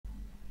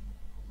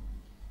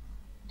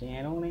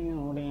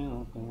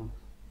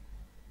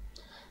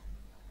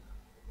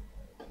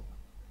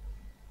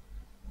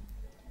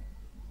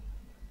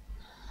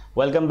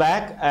Welcome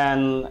back.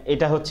 And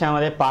এটা হচ্ছে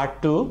আমাদের পার্ট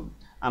 2।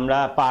 আমরা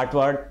পার্ট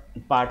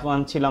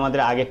 1 ছিল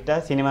আমাদের আগেরটা,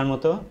 সিনেমার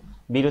মতো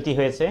বিরতি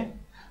হয়েছে,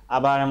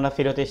 আবার আমরা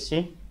ফেরত এসেছি।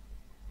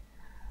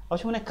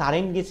 অবশ্য মনে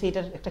কারেন্ট গেছে,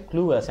 এটার একটা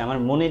ক্লু আছে, আমার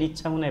মনের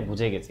ইচ্ছা মনে হয়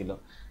বুঝে গেছিল।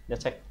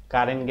 আচ্ছা,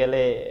 কারেন্ট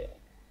গেলে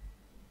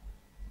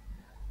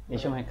এই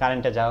সময়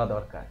কারেন্টটা যাওয়া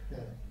দরকার,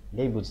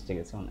 এই বুঝতে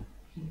গেছে মনে হয়।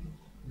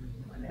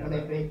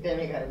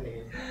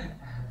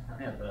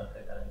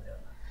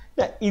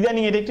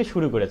 ইদানিং এটা একটু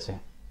শুরু করেছে,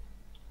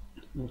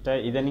 এটা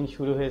ইদানিং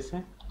শুরু হয়েছে।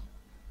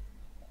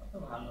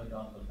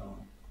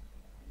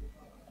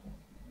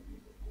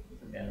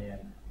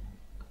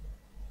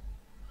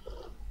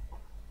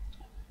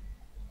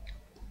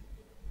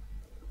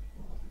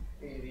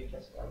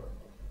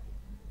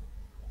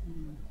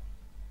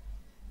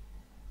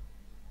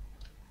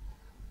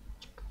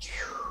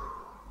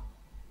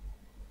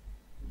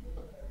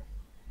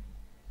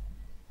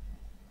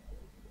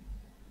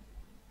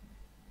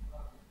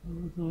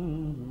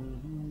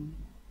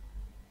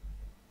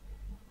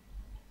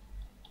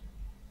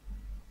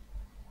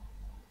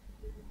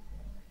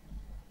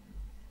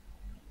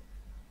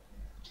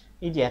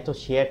 এই যে এত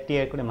শেয়ার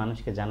টেয়ার করে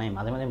মানুষকে জানাই,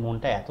 মাঝে মাঝে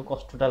মনটা এত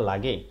কষ্টটা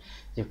লাগে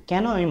যে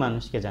কেন আমি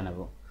মানুষকে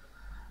জানাবো।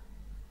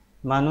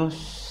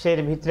 মানুষের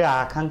ভিতরে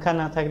আকাঙ্ক্ষা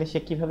না থাকলে সে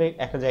কিভাবে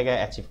একটা জায়গায়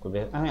অ্যাচিভ করবে,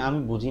 আমি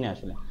বুঝি না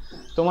আসলে।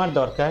 তোমার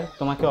দরকার,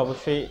 তোমাকে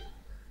অবশ্যই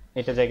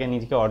এটা জায়গায়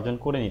নিজেকে অর্জন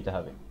করে নিতে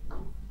হবে।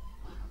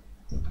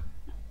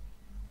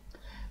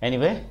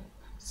 এনিওয়ে,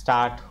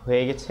 স্টার্ট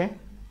হয়ে গেছে।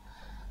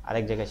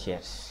 আরেক জায়গায়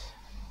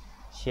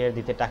শেয়ার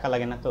দিতে টাকা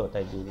লাগে না, তো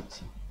তাই দিয়ে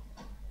দিচ্ছি।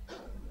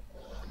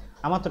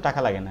 আমার তো টাকা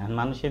লাগে না,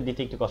 মানুষের দিতে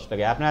একটু কষ্ট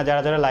লাগে। আপনারা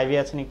যারা যারা লাইভে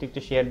আছেন একটু একটু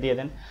শেয়ার দিয়ে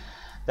দেন,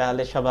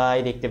 তাহলে সবাই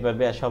দেখতে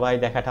পারবে। আর সবাই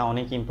দেখাটা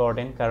অনেক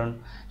ইম্পর্টেন্ট, কারণ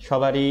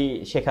সবারই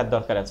শেখার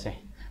দরকার আছে।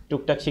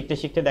 টুকটাক শিখতে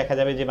শিখতে দেখা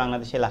যাবে যে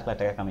বাংলাদেশে লাখ লাখ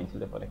টাকা কামিয়ে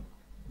ফেলতে পারে।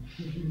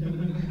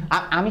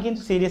 আমি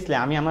কিন্তু সিরিয়াসলি,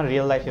 আমি আমার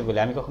রিয়েল লাইফে বলি,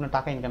 আমি কখনো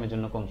টাকা ইনকামের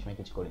জন্য কম সময়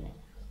কিছু করিনি।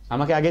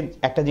 আমাকে আগে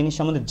একটা জিনিস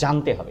সম্বন্ধে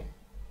জানতে হবে,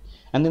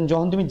 অ্যান্ড দেন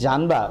যখন তুমি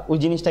জানবা ওই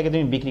জিনিসটাকে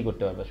তুমি বিক্রি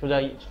করতে পারবে সোজা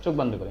চোখ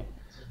বন্ধ করে।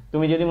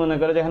 তুমি যদি মনে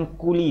করো যে এখন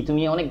কুলি,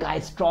 তুমি অনেক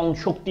গায়ে স্ট্রং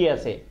শক্তি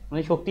আছে,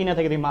 মানে শক্তি না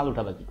থাকে তুমি মাল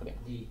উঠাবা কি করে?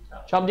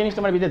 সব জিনিস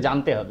তোমার ভিতরে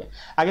জানতে হবে।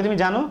 আগে তুমি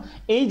জানো,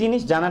 এই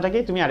জিনিস জানাটাকে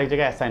তুমি আরেক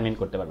জায়গায় অ্যাসাইনমেন্ট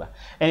করতে পারবা।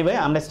 এনিওয়ে,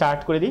 আমরা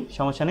স্টার্ট করে দিই,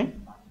 সমস্যা নেই।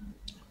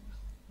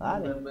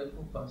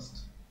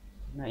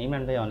 না,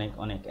 ইমরান ভাই অনেক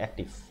অনেক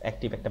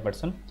অ্যাক্টিভ একটা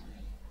পার্সন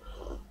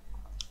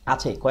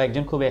আছে,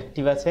 কয়েকজন খুব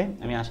অ্যাক্টিভ আছে,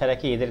 আমি আশা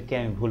রাখি এদেরকে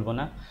আমি ভুলবো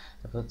না।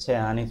 তারপর হচ্ছে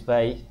আনিস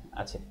ভাই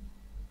আছে।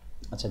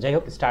 আচ্ছা, যাই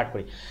হোক, স্টার্ট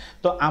করি।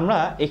 তো আমরা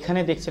এখানে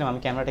দেখছিলাম, আমি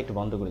ক্যামেরাটা একটু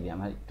বন্ধ করে দিই,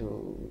 আমার একটু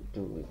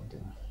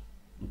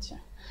আচ্ছা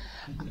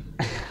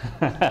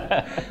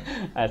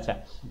আচ্ছা,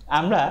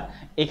 আমরা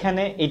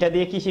এখানে এটা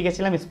দিয়ে কি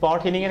শিখেছিলাম? স্পট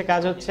হিলিং এর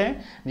কাজ হচ্ছে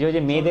যে ওই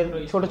যে মেয়েদের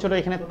ছোট ছোট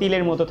এখানে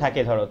তিলের মতো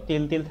থাকে, ধরো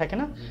তিল থাকে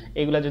না,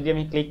 এগুলা যদি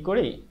আমি ক্লিক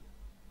করি।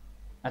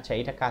 আচ্ছা,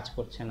 এটা কাজ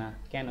করছে না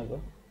কেন গো?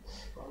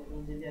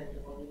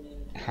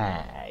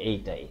 হ্যাঁ,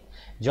 এইটাই।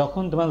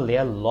 যখন তোমার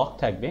লেয়ার লক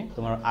থাকবে,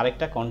 তোমার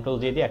আরেকটা কন্ট্রোল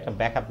দিয়ে একটা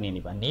ব্যাকআপ নিয়ে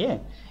নিবা, নিয়ে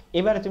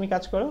এবারে তুমি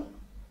কাজ করো।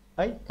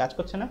 ভাই কাজ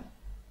করছে না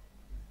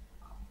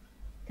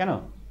কেন?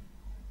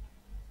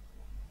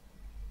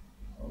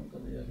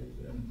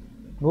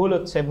 ভুল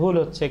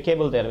হচ্ছে, কে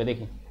বলতে পারবে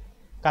দেখি?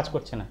 কাজ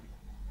করছে না,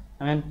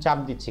 আমি চাপ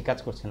দিচ্ছি, কাজ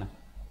করছে না।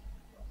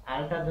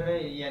 আলটা ধরে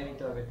ইয়া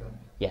নিতে হবে তো।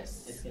 ইয়েস,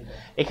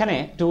 এখানে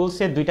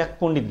টুলসের দুইটা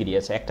পণ্ডিতগিরি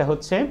আছে। একটা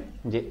হচ্ছে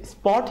যে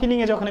স্পট হিলিং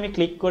এ যখন আমি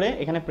ক্লিক করে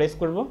এখানে প্রেস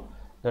করব,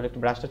 ধরো একটু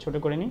ব্রাশটা ছোট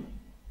করে নিই,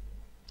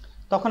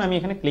 তখন আমি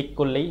এখানে ক্লিক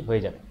করলেই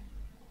হয়ে যাবে।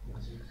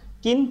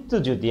 কিন্তু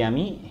যদি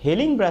আমি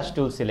হিলিং ব্রাশ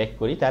টুল সিলেক্ট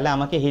করি, তাহলে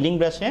আমাকে হিলিং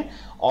ব্রাশে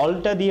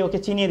অলটা দিয়ে ওকে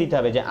চিনিয়ে দিতে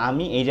হবে যে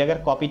আমি এই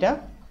জায়গার কপিটা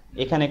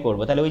এখানে করব।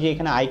 তাহলে ওই যে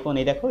এখানে আইকন,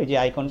 এই দেখো এই যে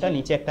আইকনটা,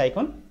 নিচে একটা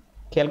আইকন,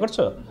 খেয়াল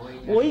করছো?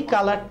 ওই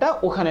কালারটা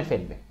ওখানে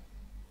ফেলবে।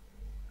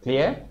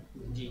 ক্লিয়ার?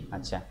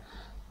 আচ্ছা,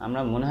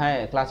 আমরা মনে হয়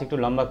ক্লাস একটু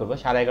লম্বা করবো,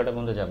 11:30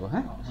 পর্যন্ত যাবো।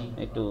 হ্যাঁ,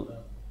 একটু।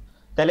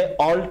 তাহলে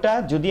অলটা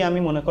যদি আমি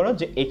মনে করো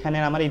যে এখানে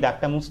আমার এই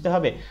দাগটা মুছতে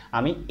হবে,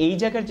 আমি এই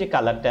জায়গার যে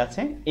কালারটা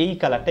আছে এই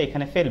কালারটা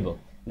এখানে ফেলবো।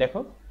 দেখো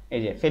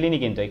এই যে ফেলিনি,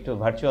 কিন্তু একটু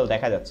ভার্চুয়াল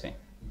দেখা যাচ্ছে।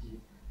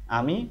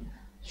 আমি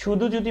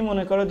শুধু যদি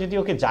মনে করো যদি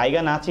ওকে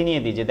জায়গা না চিনিয়ে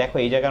দিই, যে দেখো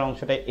এই জায়গার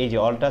অংশটা, এই যে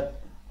অলটা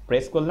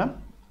প্রেস করলাম।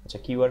 আচ্ছা,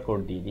 কিউআর কোড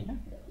দিয়ে দিই। হ্যাঁ,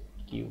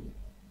 কিউ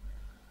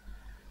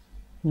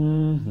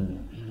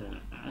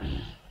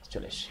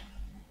চলে এসে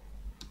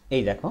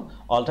এই দেখো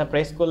অলটা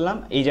প্রেস করলাম,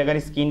 এই জায়গার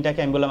স্ক্রিনটাকে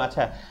আমি বললাম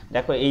আচ্ছা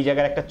দেখো এই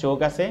জায়গার একটা চোখ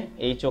আছে,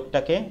 এই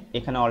চোখটাকে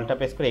এখানে অলটা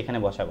প্রেস করে এখানে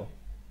বসাবো।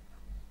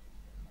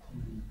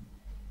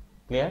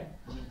 ক্লিয়ার?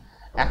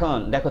 এখন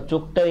দেখো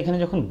চোখটা এখানে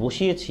যখন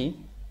বসিয়েছি,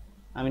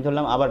 আমি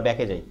ধরলাম আবার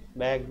ব্যাকে যাই,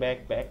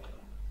 ব্যাক,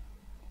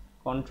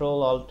 কন্ট্রোল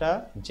অলটা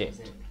জেড।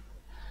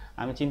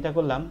 আমি চিন্তা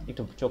করলাম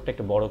একটু চোখটা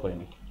একটু বড় করে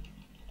নিই,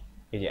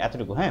 এই যে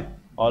এতটুকু। হ্যাঁ,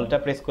 অলটা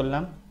প্রেস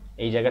করলাম,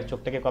 এই জায়গার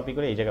চোখটাকে কপি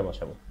করে এই জায়গায়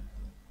বসাবো।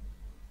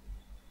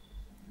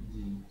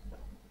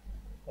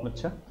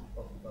 বুঝছো?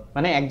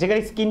 মানে এক জায়গার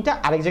স্ক্রিনটা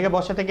আরেক জায়গায়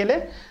বসাতে গেলে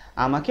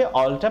আমাকে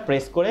অলটা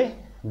প্রেস করে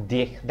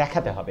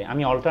দেখাতে হবে।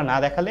 আমি অল্টটা না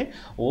দেখালে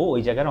ও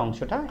ওই জায়গার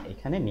অংশটা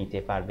এখানে নিতে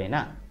পারবে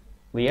না।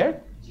 ক্লিয়ার?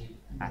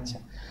 আচ্ছা,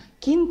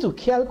 কিন্তু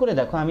খেয়াল করে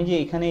দেখো, আমি যে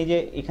এখানে এই যে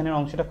এখানের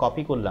অংশটা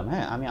কপি করলাম,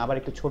 হ্যাঁ, আমি আবার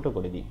একটু ছোট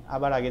করে দিই,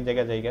 আবার আগের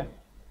জায়গা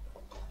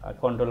আর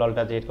কন্ট্রোল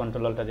অল্টা জেড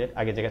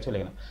আগের জায়গায় চলে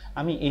গেলাম।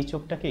 আমি এই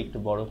চোখটাকে একটু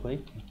বড় করি,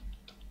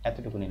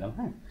 এতটুকু নিলাম,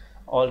 হ্যাঁ,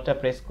 অলটা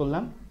প্রেস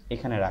করলাম,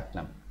 এখানে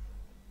রাখলাম।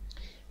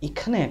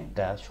 এখানে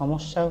একটা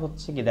সমস্যা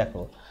হচ্ছে কি,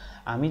 দেখো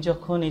আমি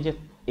যখন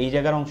এই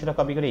জায়গার অংশটা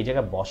কপি করে এই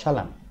জায়গায়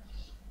বসালাম,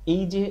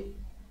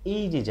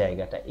 এই যে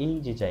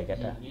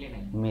জায়গাটা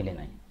মেলে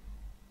নাই।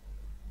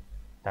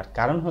 তার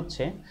কারণ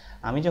হচ্ছে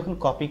আমি যখন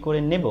কপি করে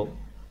নেব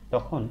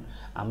তখন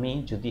আমি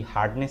যদি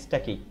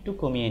হার্ডনেসটাকে একটু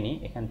কমিয়ে নিই,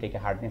 এখান থেকে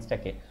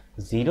হার্ডনেসটাকে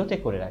 0-তে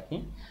করে রাখি,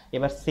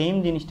 এবার সেম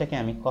জিনিসটাকে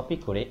আমি কপি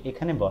করে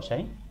এখানে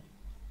বসাই।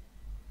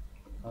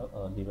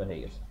 দুইবার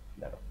হয়ে গেছে,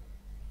 দাঁড়ো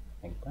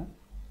একবার।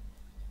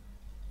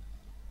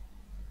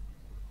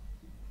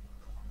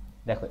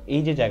 দেখো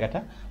এই যে জায়গাটা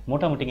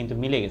মোটামুটি কিন্তু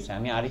মিলে গেছে।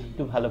 আমি আর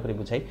একটু ভালো করে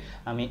বুঝাই,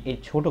 আমি এই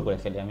ছোট করে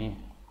ফেলি, আমি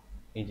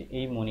এই যে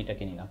এই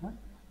মনিটাকে নিলাম, হ্যাঁ,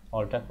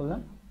 অল্টা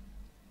করলাম,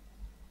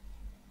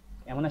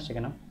 এমন আসছে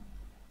কেন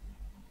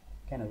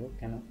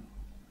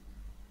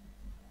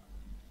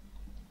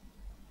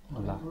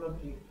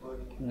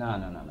না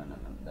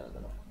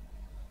দাঁড়াও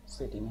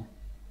সেটিংয়ে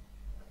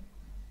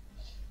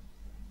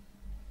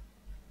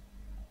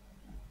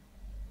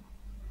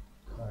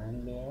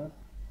কারেন্ট লেয়ার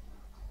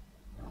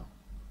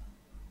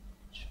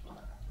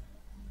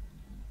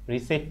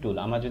রিসেট টুল।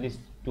 আমার যদি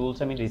টুলস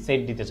আমি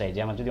রিসেট দিতে চাই, যে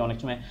আমার যদি অনেক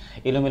সময়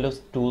এলোমেলো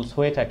টুলস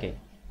হয়ে থাকে,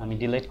 আমি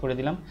ডিলিট করে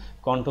দিলাম,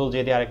 কন্ট্রোল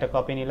জে দিয়ে আরেকটা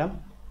কপি নিলাম।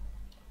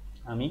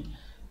 আমি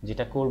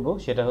যেটা করব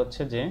সেটা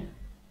হচ্ছে যে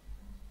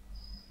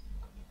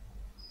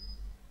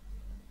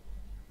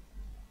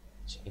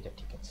এটা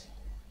ঠিক আছে।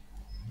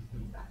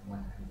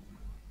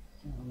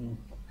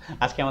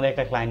 আজকে আমাদের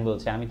একটা ক্লায়েন্ট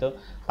বলছে আমি তো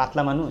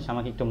পাতলা মানুষ,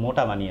 আমাকে একটু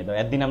মোটা বানিয়ে দাও।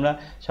 একদিন আমরা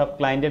সব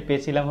ক্লায়েন্টের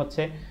পেয়েছিলাম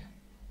হচ্ছে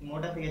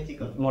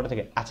মোটা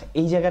থেকে। আচ্ছা,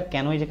 এই জায়গার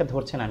কেন এই জায়গা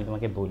ধরছে না আমি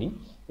তোমাকে বলি।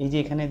 এই যে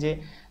এখানে যে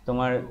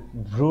তোমার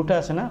ভ্রুটা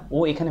আছে না, ও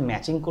এখানে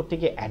ম্যাচিং করতে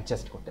গিয়ে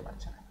অ্যাডজাস্ট করতে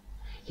পারছে না।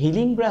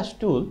 হিলিং ব্রাশ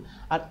টুল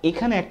আর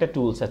এখানে একটা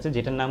টুলস আছে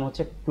যেটার নাম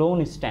হচ্ছে ক্লোন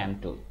স্ট্যাম্প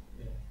টুল।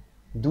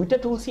 দুইটা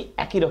টুলসই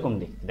একই রকম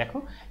দেখতে, দেখো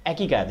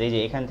একই কাজ। এই যে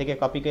এখান থেকে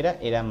কপি করে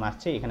এরা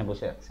মারছে, এখানে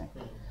বসে যাচ্ছে।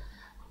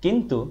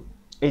 কিন্তু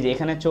এই যে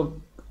এখানে চোখ,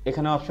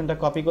 এখানে অপশনটা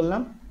কপি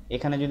করলাম,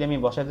 এখানে যদি আমি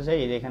বসাতে চাই,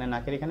 এই যে এখানে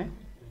নাকের এখানে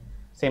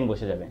সেম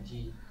বসে যাবে।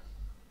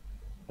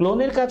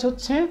 ক্লোনের কাজ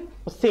হচ্ছে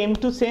সেম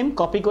টু সেম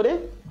কপি করে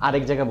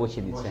আরেক জায়গায়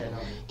বসিয়ে দিচ্ছে।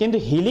 কিন্তু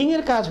হিলিং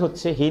এর কাজ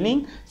হচ্ছে হিলিং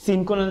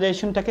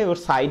সিনক্রোনাইজেশনটাকে ওর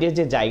সাইডের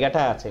যে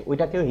জায়গাটা আছে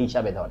ওইটাকেও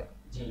হিসাবে ধরে।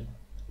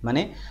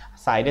 মানে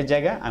সাইডের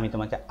জায়গা আমি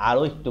তোমাকে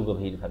আরো একটু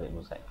গভীরভাবে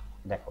বোঝাই।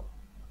 দেখো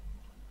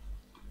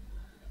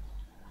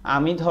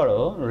আমি ধরো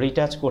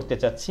রিটাচ করতে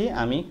চাচ্ছি,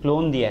 আমি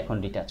ক্লোন দিয়ে এখন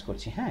রিটাচ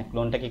করছি, হ্যাঁ,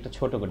 ক্লোনটাকে একটু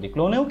ছোট করে দিই।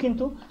 ক্লোনেও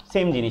কিন্তু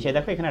সেম জিনিস,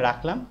 দেখো এখানে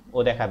রাখলাম, ও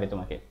দেখাবে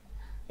তোমাকে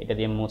এটা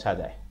দিয়ে মোছা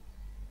যায়,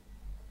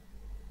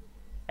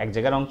 এক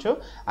জায়গার অংশ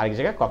আরেক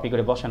জায়গায় কপি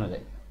করে বসানো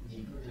যায়।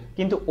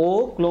 কিন্তু ও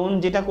ক্লোন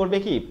যেটা করবে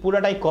কি,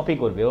 পুরাটাই কপি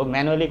করবে, ও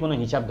ম্যানুয়ালি কোনো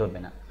হিসাব ধরবে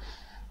না।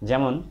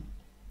 যেমন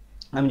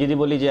আমি যদি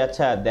বলি যে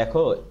আচ্ছা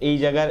দেখো এই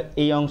জায়গার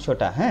এই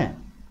অংশটা, হ্যাঁ,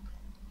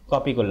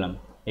 কপি করলাম,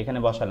 এখানে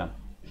বসালাম,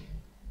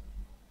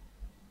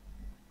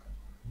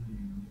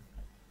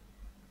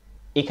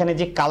 এখানে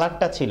যে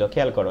কালারটা ছিল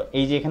খেয়াল করো,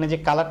 এই যে এখানে যে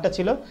কালারটা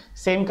ছিল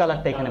সেম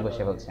কালারটা এখানে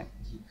বসে বলছে।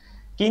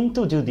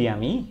 কিন্তু যদি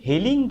আমি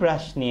হিলিং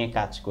ব্রাশ নিয়ে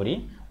কাজ করি,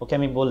 ওকে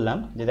আমি বললাম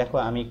যে দেখো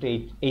আমি একটু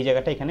এই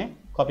জায়গাটা এখানে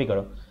কপি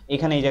করো,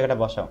 এখানে এই জায়গাটা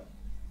বসাও,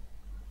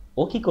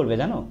 ও কি করবে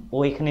জানো, ও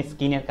এখানে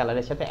স্কিনের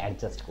কালারের সাথে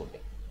অ্যাডজাস্ট করবে।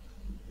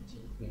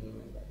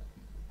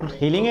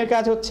 হিলিং এর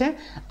কাজ হচ্ছে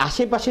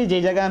আশেপাশে যে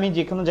জায়গা আমি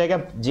যে কোনো জায়গা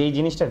যেই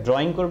জিনিসটা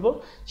ড্রয়িং করব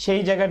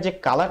সেই জায়গার যে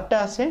কালারটা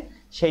আছে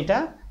সেইটা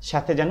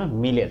সাথে যেন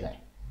মিলে যায়।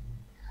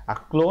 আর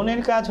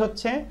ক্লোনের কাজ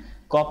হচ্ছে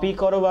কপি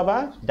করো বাবা,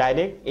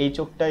 ডাইরেক্ট এই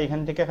চোখটা এখান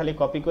থেকে খালি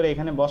কপি করে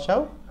এখানে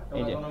বসাও,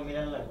 এই যে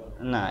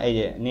না এই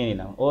যে নিয়ে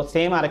নিলাম, ও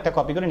সেম আরেকটা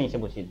কপি করে নিচে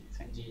বসিয়ে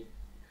দিচ্ছে।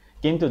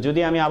 কিন্তু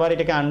যদি আমি আবার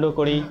এটাকে আন্ডু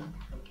করি,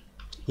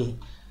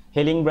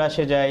 হিলিং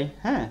ব্রাশে যাই,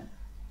 হ্যাঁ,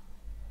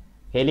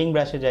 হিলিং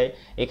ব্রাশে যাই,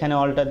 এখানে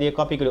অলটা দিয়ে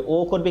কপি করে ও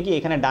করবে কি,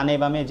 এখানে ডানে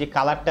বামে যে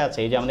কালারটা আছে,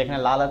 এই যে আমাদের এখানে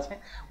লাল আছে,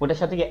 ওটার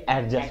সাথে কি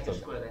অ্যাডজাস্ট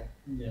করবে।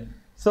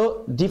 সো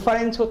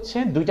ডিফারেন্স হচ্ছে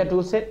দুইটা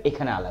টুলসের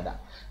এখানে আলাদা।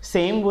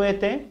 সেম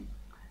ওয়েতে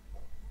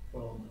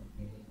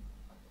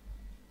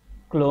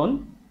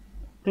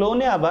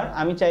ক্লোনে আবার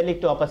আমি চাইলে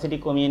একটু অপাসিটি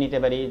কমিয়ে নিতে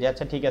পারি, যে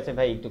আচ্ছা ঠিক আছে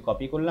ভাই একটু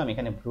কপি করলাম,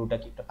 এখানে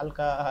ভ্রুটাকে একটু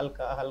হালকা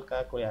হালকা হালকা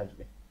করে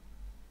আসবে,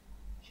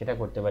 সেটা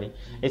করতে পারি।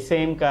 এই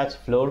সেম কাজ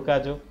ফ্লোর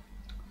কাজও।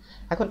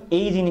 এখন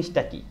এই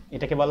জিনিসটা কি,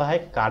 এটাকে বলা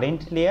হয়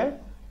current layer,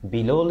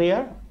 below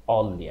layer,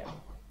 all layer.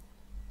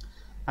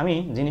 আমি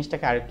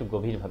জিনিসটাকে আরেকটু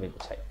গভীরভাবে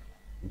বোঝাই।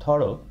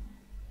 ধরো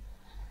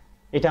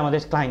এটা আমাদের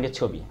ক্লায়েন্টের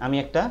ছবি, আমি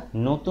একটা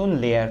নতুন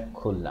লেয়ার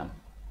খুললাম,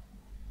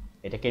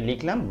 এটাকে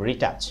লিখলাম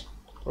রিটাচ,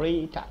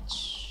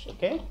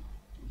 ওকে,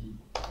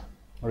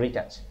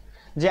 রিটাচ।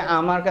 যে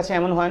আমার কাছে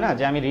এমন হয় না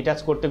যে আমি রিটাচ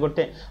করতে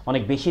করতে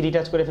অনেক বেশি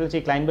রিটাচ করে ফেলছি,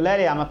 ক্লায়েন্ট বলে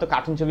আরে আমার তো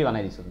কার্টুন ছবি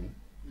বানাই দিছো তুমি,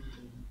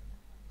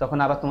 তখন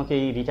আবার তোমাকে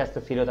এই রিটাচ তো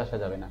ফেরত আসা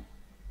যাবে না,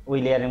 ওই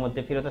লেয়ারের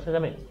মধ্যে ফেরত আসা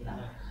যাবে না।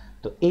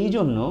 তো এই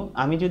জন্য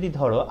আমি যদি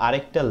ধরো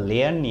আরেকটা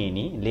লেয়ার নিয়ে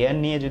নিই, লেয়ার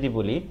নিয়ে যদি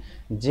বলি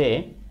যে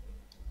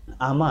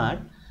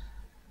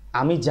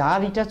আমি যা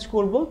রিটাচ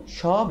করব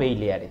সব এই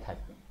লেয়ারে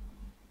থাকবে,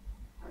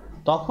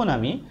 তখন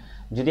আমি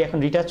যদি এখন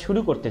রিটাচ শুরু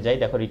করতে যাই,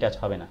 দেখো রিটাচ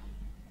হবে না।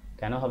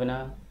 কেন হবে না?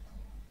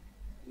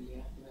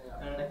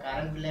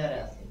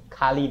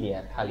 খালি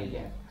লেয়ার, খালি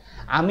লেয়ার।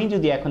 আমি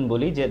যদি এখন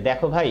বলি যে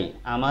দেখো ভাই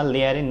আমার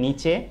লেয়ারের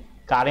নিচে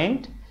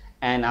কারেন্ট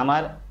অ্যান্ড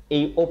আমার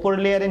এই ওপর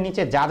লেয়ারের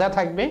নিচে যা যা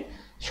থাকবে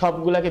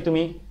সবগুলাকে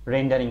তুমি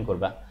রেন্ডারিং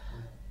করবা,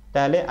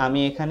 তাহলে আমি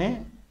এখানে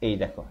এই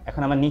দেখো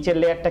এখন আমার নিচের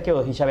লেয়ারটাকেও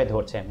হিসাবে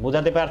ধরছে।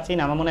 বোঝাতে পারছি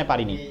না? আমার মনে হয়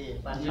পারিনি,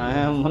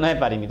 মনে হয়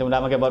পারিনি, তোমরা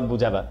আমাকে বল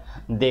বুঝাবা,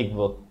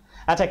 দেখবো।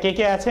 আচ্ছা, কে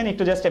কে আছেন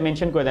একটু জাস্ট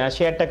মেনশন করে দেন আর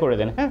শেয়ারটা করে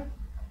দেন। হ্যাঁ,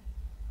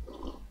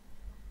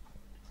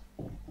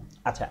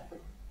 আচ্ছা,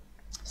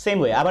 সেম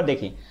ওয়ে আবার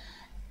দেখি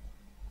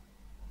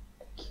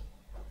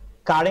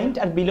কারেন্ট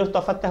আর বিলোর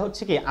তফাৎটা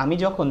হচ্ছে কি, আমি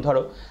যখন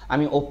ধরো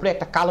আমি ওপরে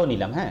একটা কালো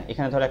নিলাম, হ্যাঁ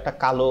এখানে ধরো একটা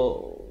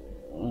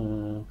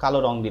কালো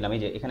রং দিলাম, এই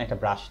যে এখানে একটা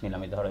ব্রাশ নিলাম,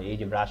 এই ধরো এই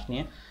যে ব্রাশ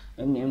নিয়ে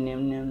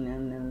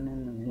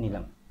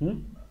নিলাম,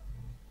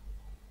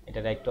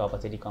 এটার একটু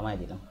অপাসিটি কমায়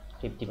দিলাম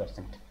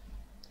 50%।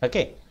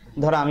 ওকে,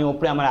 ধরো আমি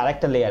ওপরে আমার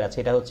আরেকটা লেয়ার আছে,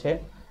 এটা হচ্ছে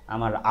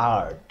আমার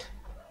আর্ট,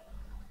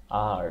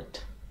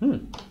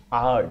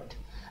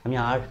 আমি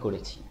আর্ট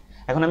করেছি।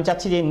 এখন আমি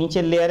চাচ্ছি যে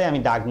নিচের লেয়ারে আমি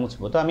দাগ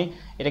মুছবো, তো আমি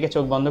এটাকে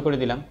চোখ বন্ধ করে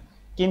দিলাম,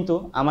 কিন্তু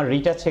আমার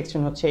রিটাচ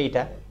সেকশন হচ্ছে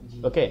এইটা।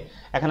 ওকে,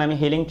 এখন আমি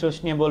হিলিং টুলস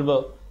নিয়ে বলবো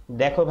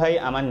দেখো ভাই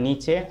আমার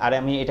নিচে, আর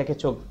আমি এটাকে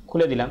চোখ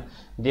খুলে দিলাম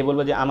দিয়ে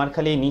বলবো যে আমার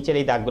খালি নিচের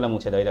এই দাগগুলো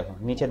মুছে দাও। দেখো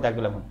নিচের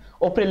দাগগুলো,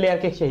 ওপরের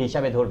লেয়ারকে সে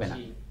হিসাবে ধরবে না।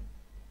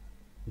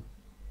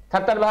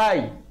 খাত্তার ভাই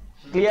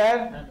ক্লিয়ার?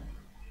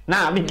 না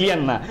আমি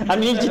ক্লিয়ার না,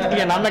 আমি নিশ্চিত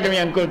ক্লিয়ার না, আপনাকে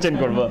আমি কোশ্চেন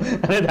করবো।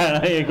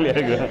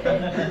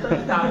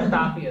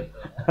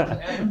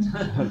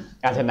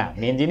 আচ্ছা না,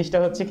 মেন জিনিসটা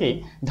হচ্ছে কি,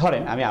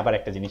 ধরেন আমি আবার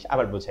একটা জিনিস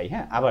আবার বুঝাই,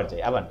 হ্যাঁ আবার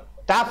যাই, আবার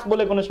টাফ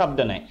বলে কোনো শব্দ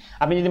নাই।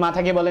 আপনি যদি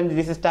মাথাকে বলেন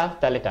দিস ইজ টাফ,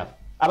 তাহলে টাফ।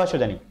 আবার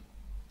সোজানি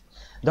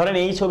ধরেন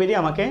এই ছবি দিয়ে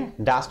আমাকে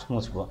ডাস্ট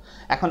মুছবো,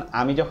 এখন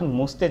আমি যখন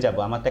মুছতে যাব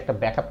আমার তো একটা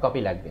ব্যাকআপ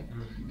কপি লাগবে,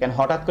 কেন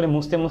হঠাৎ করে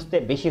মুছতে মুছতে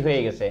বেশি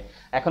হয়ে গেছে,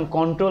 এখন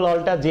কন্ট্রোল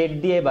অল্টা জেড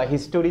দিয়ে বা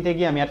হিস্টোরিতে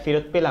গিয়ে আমি আর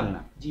ফেরত পেলাম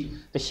না।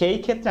 তো সেই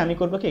ক্ষেত্রে আমি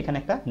করবো কি, এখানে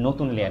একটা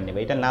নতুন লেয়ার নেব,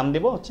 এটার নাম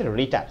দেবো হচ্ছে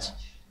রিটাচ।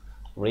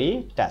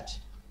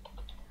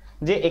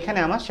 যে এখানে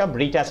আমার সব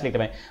রিটাচ লিখতে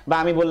পারি, বা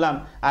আমি বললাম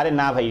আরে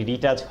না ভাই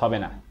রিটাচ হবে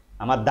না,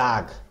 আমার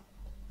দাগ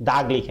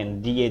লিখেন,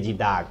 ডিএজি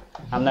দাগ,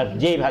 আপনার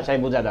যেই ভাষায়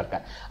বোঝা দরকার।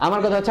 আমার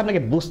কথা হচ্ছে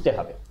আপনাকে বুঝতে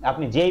হবে,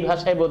 আপনি যেই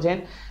ভাষায় বোঝেন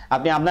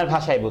আপনি আপনার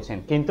ভাষায় বোঝেন,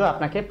 কিন্তু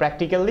আপনাকে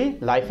প্র্যাকটিক্যালি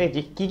লাইফে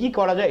যে কী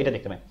করা যায় এটা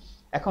দেখতে পাবেন।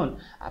 এখন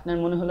আপনার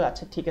মনে হলো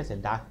আচ্ছা ঠিক আছে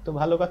দাগ তো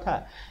ভালো কথা,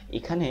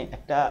 এখানে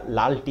একটা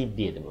লাল টিপ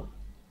দিয়ে দেবো,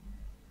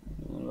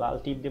 লাল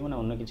টিপ দেবো না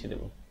অন্য কিছু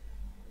দেবো,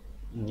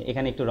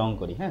 এখানে একটু রং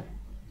করি, হ্যাঁ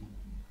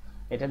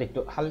এটার একটু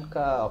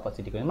হালকা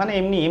অপাসিটি করি, মানে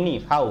এমনি এমনি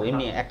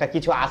একটা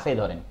কিছু আছে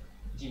ধরেন,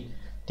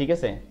 ঠিক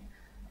আছে।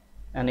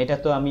 এটা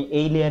তো আমি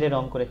এই লেয়ারে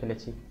রং করে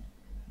ফেলেছি,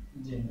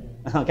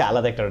 আমাকে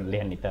আলাদা একটা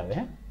লেয়ার নিতে হবে।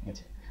 হ্যাঁ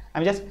আচ্ছা,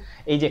 আমি জাস্ট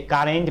এই যে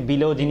কারেন্ট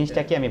বিলো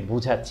জিনিসটাকে আমি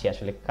বুঝাচ্ছি।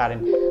 আসলে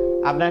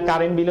আপনার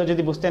কারেন্ট বিলো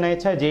যদি বুঝতে না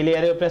ইচ্ছা হয়, যে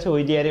লেয়ারের উপরে আছে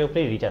ওই লেয়ারের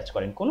উপরে রিটাচ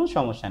করেন, কোনো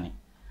সমস্যা নেই।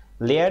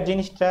 লেয়ার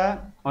জিনিসটা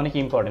অনেক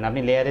ইম্পর্টেন্ট,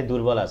 আপনি লেয়ারে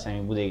দুর্বল আছেন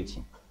আমি বুঝে গেছি।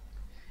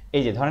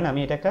 এই যে ধরেন আমি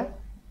এটা একটা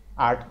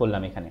আর্ট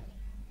করলাম, এখানে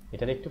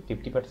এটার একটু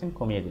 50%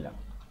 কমিয়ে দিলাম।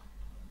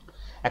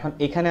 এখন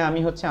এখানে আমি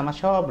হচ্ছে আমার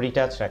সব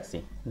রিটাচ রাখছি,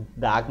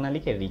 দাগ না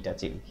লিখে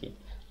রিটাচই লিখি,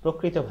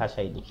 প্রকৃত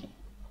ভাষায় লিখি।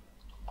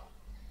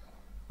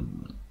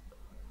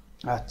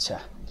 আচ্ছা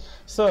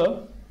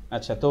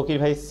আচ্ছা তৌকির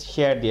ভাই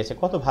শেয়ার দিয়েছে,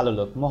 কত ভালো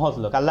লোক, মহৎ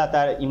লোক, আল্লাহ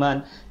তার ইমান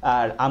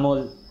আর আমল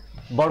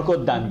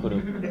বরকত দান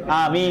করুন,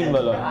 আমিন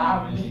বলো।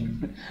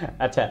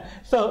 আচ্ছা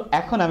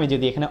এখন আমি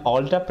যদি এখানে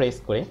অলটা প্রেস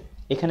করে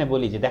এখানে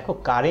বলি যে দেখো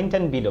কারেন্ট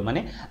অ্যান্ড বিলো,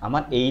 মানে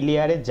আমার এই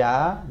লেয়ারে যা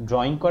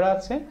ড্রয়িং করা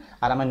আছে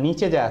আর আমার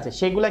নিচে যা আছে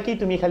সেগুলাকেই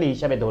তুমি খালি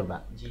হিসাবে ধরবা,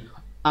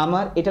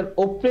 আমার এটার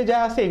ওপরে যা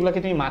আছে এগুলাকে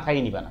তুমি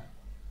মাথায় নিবা না।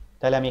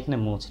 তাহলে আমি এখানে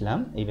মুছলাম,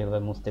 এইভাবে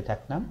মুছতে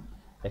থাকলাম,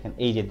 দেখেন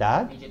এই যে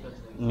দাগ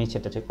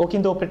নিচেটা, ও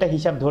কিন্তু ওপরেটা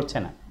হিসাব ধরছে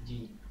না,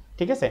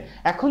 ঠিক আছে।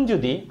 এখন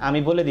যদি আমি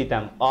বলে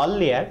দিতাম অল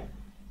লেয়ার,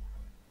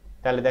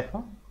 তাহলে দেখো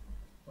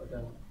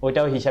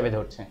ওইটাও হিসাবে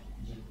ধরছে,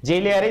 যে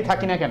লেয়ারেই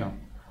থাকি না কেন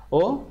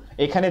ও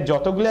এখানে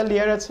যতগুলা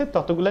লেয়ার আছে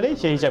ততগুলারই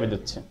সেই হিসাবে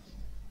দিচ্ছে।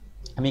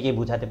 আমি কি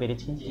বুঝাতে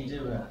পেরেছি?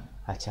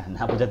 আচ্ছা,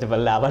 না বুঝাতে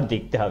পারলে আবার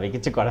দেখতে হবে,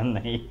 কিছু করার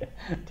নাই,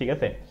 ঠিক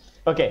আছে।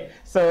 ওকে,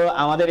 সো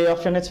আমাদের এই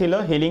অপশনে ছিল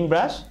হিলিং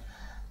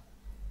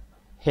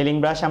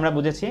ব্রাশ আমরা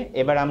বুঝেছি।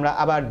 এবার আমরা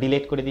আবার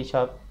ডিলিট করে দিই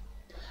সব।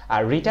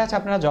 আর রিটাচ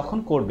আপনারা যখন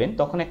করবেন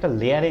তখন একটা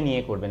লেয়ারে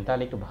নিয়ে করবেন,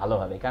 তাহলে একটু ভালো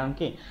হবে। কারণ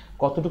কি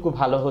কতটুকু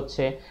ভালো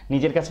হচ্ছে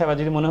নিজের কাছে, আবার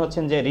যদি মনে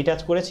হচ্ছেন যে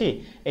রিটাচ করেছি,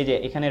 এই যে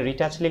এখানে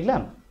রিটাচ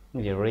লিখলাম,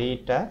 এই যে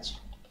রিটাচ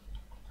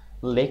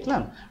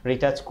লিখলাম,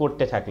 রিটাচ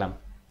করতে থাকলাম,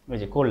 ওই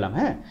যে করলাম,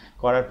 হ্যাঁ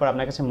করার পর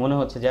আপনার কাছে মনে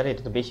হচ্ছে যে আরে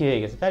এটা তো বেশি হয়ে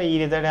গেছে, তার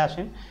ইরেজারে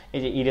আসেন, এই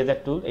যে ইরেজার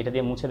টুল, এটা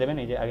দিয়ে মুছে দেবেন,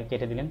 এই যে আগে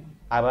কেটে দিলেন,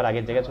 আবার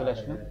আগের জায়গায় চলে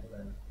আসলেন।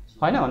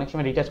 হয় না অনেক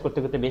সময় রিটাচ করতে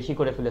করতে বেশি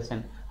করে ফেলেছেন,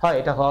 হয়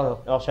এটা হওয়া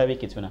অস্বাভাবিক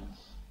কিছু না,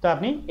 তো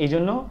আপনি এই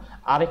জন্য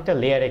আরেকটা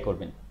লেয়ারে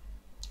করবেন।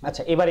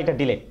 আচ্ছা এবার এটা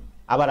ডিলিট,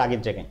 আবার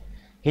আগের জায়গায়।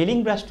 হিলিং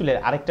ব্রাশ টুলের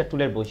আরেকটা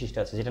টুলের বৈশিষ্ট্য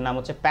আছে যেটা নাম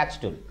হচ্ছে প্যাচ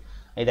টুল।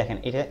 এই দেখেন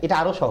এটা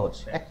আরো সহজ,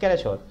 একেবারে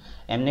সহজ।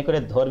 এমনি করে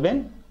ধরবেন,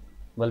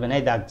 বলবেন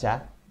এই দাগ যা,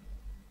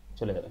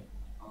 চলে যাবে।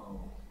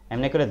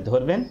 এমনি করে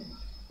ধরবেন,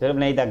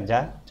 এই দাগ যা,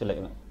 চলে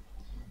যাবে।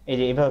 এই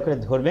যে এইভাবে করে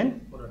ধরবেন,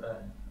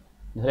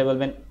 ধরে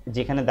বলবেন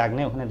যেখানে দাগ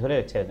নেই ওখানে ধরে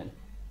ছেড়ে দেন।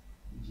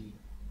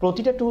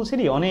 প্রতিটা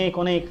টুলসেরই অনেক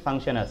অনেক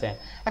ফাংশন আছে।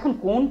 এখন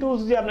কোন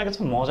টুলস দিয়ে আপনার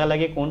কাছে মজা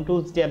লাগে, কোন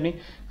টুলস দিয়ে আপনি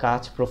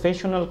কাজ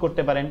প্রফেশনাল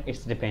করতে পারেন,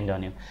 ইটস ডিপেন্ড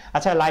অন ইউ।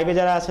 আচ্ছা, লাইভে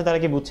যারা আছে তারা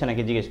কি বুঝছে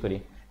নাকি জিজ্ঞেস করি?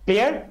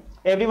 Clear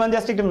everyone?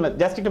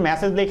 জাস্ট একটু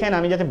মেসেজ লেখেন,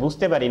 আমি যাতে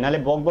বুঝতে পারি, নাহলে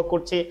বক বক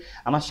করছি,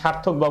 আমার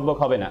সার্থক বক বক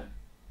হবে না।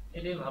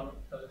 এটাই ভালো,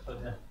 তাহলে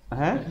সোজা।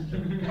 হ্যাঁ,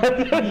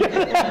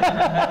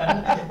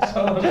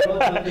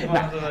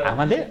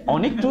 আমাদের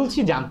অনেক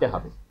টুলসই জানতে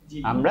হবে।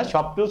 আমরা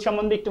সব টুলস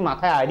সম্বন্ধে একটু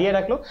মাথায় আইডিয়া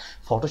রাখলো।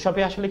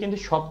 ফটোশপে আসলে কিন্তু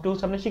সব টুলস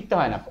আপনি শিখতে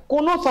হয় না,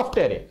 কোনো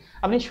সফটওয়্যারে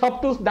আপনি সব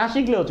টুলস না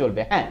শিখলেও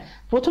চলবে। হ্যাঁ,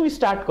 প্রথমে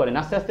স্টার্ট করেন,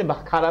 আস্তে আস্তে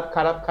খারাপ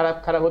খারাপ খারাপ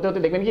খারাপ হতে হতে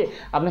দেখবেন কি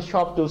আপনার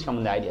সব টুলস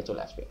সম্বন্ধে আইডিয়া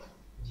চলে আসবে।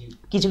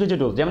 কিছু কিছু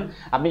টুলস, যেমন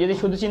আপনি যদি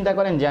শুধু চিন্তা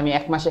করেন যে আমি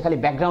 1 মাসে খালি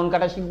ব্যাকগ্রাউন্ড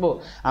কাটা শিখবো,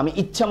 আমি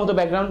ইচ্ছা মতো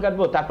ব্যাকগ্রাউন্ড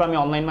কাটবো, তারপর আমি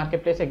অনলাইন মার্কেট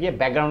প্লেসে গিয়ে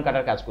ব্যাকগ্রাউন্ড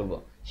কাটার কাজ করবো,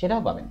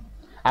 সেটাও পাবেন।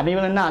 আপনি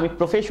বলেন না আমি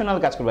প্রফেশনাল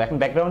কাজ করবো, এখন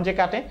ব্যাকগ্রাউন্ড যে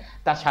কাটে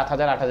তার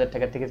 7,000-8,000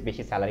 টাকার থেকে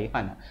বেশি স্যালারি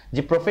হয় না।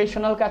 যে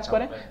প্রফেশনাল কাজ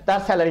করে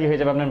তার স্যালারি হয়ে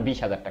যাবে আপনার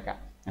 20,000 টাকা।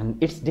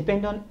 ইটস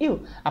ডিপেন্ড অন ইউ,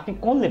 আপনি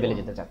কোন লেভেলে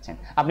যেতে চাচ্ছেন।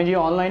 আপনি যদি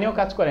অনলাইনেও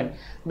কাজ করেন,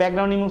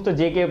 ব্যাকগ্রাউন্ড ইমুভ তো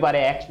যে কেউ পারে,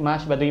 1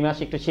 মাস বা 2 মাস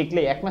একটু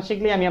শিখলেই, 1 মাস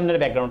শিখলেই আমি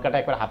আপনার ব্যাকগ্রাউন্ড কাটা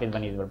একবার হাফিজ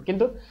বানিয়ে দিতে পারবো,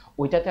 কিন্তু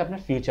ওইটাতে আপনার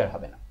ফিউচার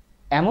হবে না।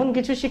 এমন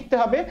কিছু শিখতে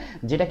হবে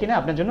যেটা কিনা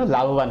আপনার জন্য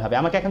লাভবান হবে।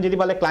 আমাকে এখন যদি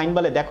বলে, ক্লায়েন্ট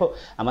বলে দেখো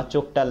আমার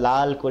চোখটা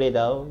লাল করে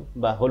দাও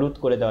বা হলুদ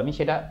করে দাও, আমি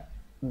সেটা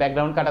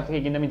ব্যাকগ্রাউন্ড কাটা থেকে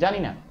কিন্তু আমি জানি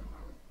না,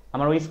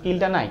 আমার ওই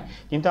স্কিলটা নাই।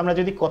 কিন্তু আমরা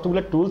যদি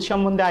কতগুলো টুলস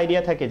সম্বন্ধে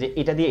আইডিয়া থাকে যে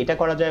এটা দিয়ে এটা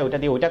করা যায়, ওটা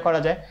দিয়ে ওইটা করা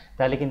যায়,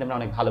 তাহলে কিন্তু আমরা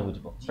অনেক ভালো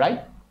বুঝবো, রাইট?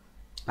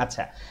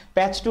 আচ্ছা,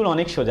 প্যাচ টুল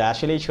অনেক সোজা,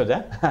 আসলেই সোজা,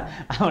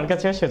 আমার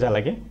কাছেও সোজা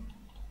লাগে।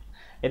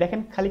 এই দেখেন,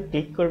 খালি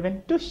ক্লিক করবেন,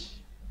 টুস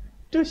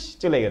টুস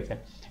চলে গেছে।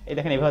 এই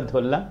দেখেন এভাবে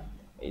ধরলাম,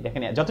 এই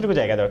দেখেন যতটুকু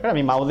জায়গা দরকার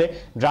আমি মাউসে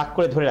ড্রাগ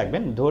করে ধরে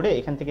রাখবেন, ধরে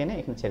এখান থেকে এনে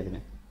এখানে ছেড়ে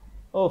দিবেন।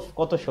 ও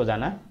কত সোজা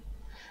না?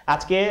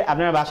 আজকে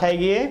আপনারা বাসায়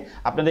গিয়ে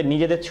আপনাদের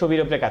নিজেদের ছবির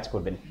উপরে কাজ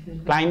করবেন,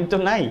 ক্লায়েন্ট তো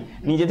নাই,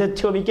 নিজেদের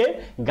ছবিকে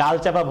গাল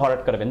চাপা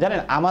ভরাট করবেন। জানেন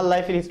আমার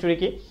লাইফের হিস্টোরি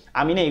কি,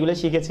 আমি না এগুলো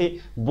শিখেছি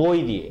বই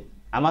দিয়ে,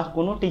 আমার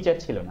কোনো টিচার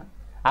ছিল না।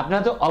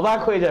 আপনারা তো অবাক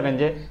হয়ে যাবেন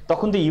যে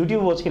তখন তো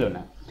ইউটিউবও ছিল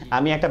না।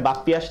 আমি একটা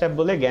বাপ্পি আশরাফ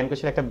বলে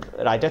জ্ঞানকোষের একটা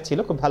রাইটার ছিল,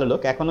 খুব ভালো লোক,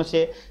 এখনও সে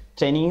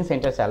ট্রেনিং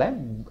সেন্টার চালায়,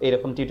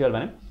 এরকম টিউটোরিয়াল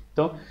বানায়।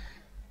 তো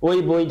ওই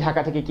বই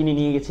ঢাকা থেকে কিনে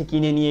নিয়ে গেছি,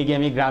 কিনে নিয়ে গিয়ে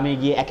আমি গ্রামে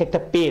গিয়ে এক একটা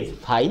page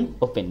file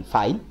open,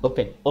 file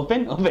open,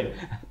 open open,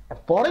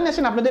 পড়েন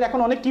আসেন, আপনাদের এখন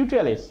অনেক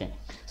টিউটোরিয়াল এসছে।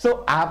 সো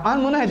আমার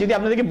মনে হয় যদি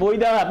আপনাদেরকে বই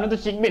দেওয়া হয় আপনি তো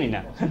শিখবেনই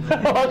না,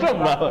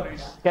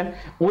 কেন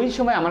ওই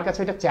সময় আমার কাছে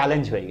এটা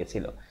চ্যালেঞ্জ হয়ে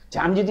গেছিল যে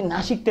আমি যদি না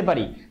শিখতে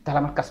পারি তাহলে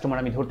আমার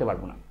কাস্টমার আমি ধরতে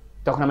পারবো না।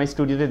 তখন আমি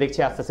স্টুডিওতে দেখছি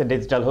আস্তে আস্তে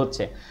ডিজিটাল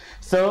হচ্ছে।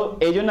 সো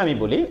এই জন্য আমি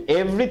বলি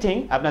এভরিথিং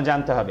আপনার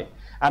জানতে হবে।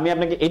 আমি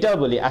আপনাকে এটাও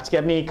বলি, আজকে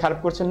আপনি খারাপ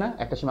করছেন না,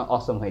 একটা সময়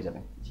অসম হয়ে যাবে।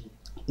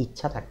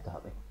 ইচ্ছা থাকতে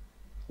হবে,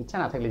 ইচ্ছা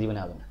না থাকলে জীবনে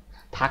হবে না,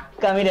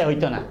 ধাক্কা মেরে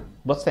হইতো না,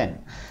 বুঝছেন?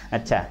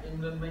 আচ্ছা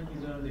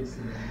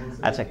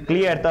আচ্ছা,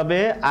 ক্লিয়ার। তবে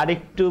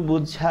আরেকটু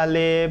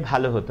বুঝালে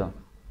ভালো হতো,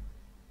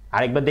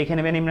 আরেকবার দেখে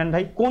নেবেন ইমরান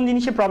ভাই, কোন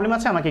জিনিসে প্রবলেম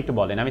আছে আমাকে একটু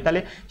বলেন, আমি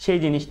তাহলে সেই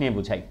জিনিস নিয়ে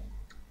বুঝাই।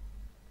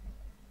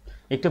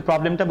 একটু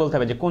প্রবলেমটা বলতে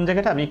হবে যে কোন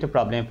জায়গাটা আপনি একটু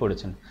প্রবলেমে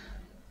পড়েছেন।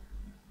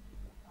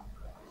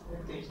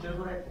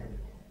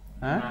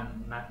 হ্যাঁ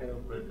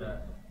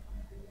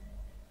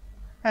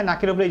হ্যাঁ,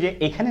 নাকের উপরে, যে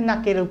এখানে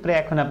নাকের উপরে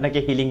এখন আপনাকে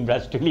হিলিং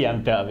ব্রাশ টুলই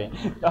আনতে হবে,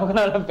 তখন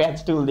আর প্যাচ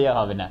টুল দেওয়া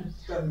হবে না,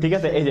 ঠিক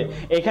আছে? এই যে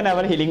এখানে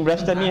আবার হিলিং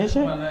ব্রাশটা নিয়ে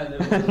এসে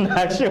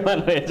নাক সমান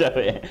হয়ে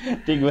যাবে,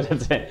 ঠিক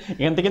বলেছে।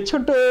 এখান থেকে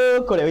ছোট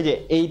করে ওই যে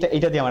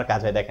এইটা দিয়ে আমার কাজ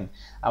হয়। দেখেন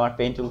আমার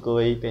পেন টুল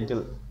কই, পেন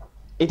টুল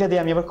এটা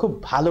দিয়ে আমি আবার খুব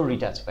ভালো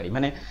রিটাচ পারি,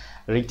 মানে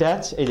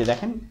রিটাচ এই যে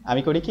দেখেন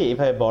আমি করি কি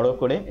এইভাবে বড়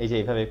করে, এই যে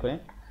এইভাবে করে,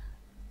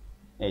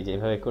 এই যে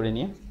এইভাবে করে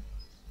নিয়ে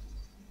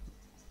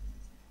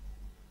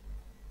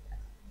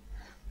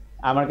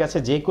আমার কাছে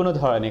যে কোনো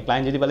ধরনের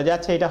ক্লায়েন্ট যদি বলে যে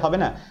আচ্ছা এটা হবে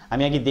না,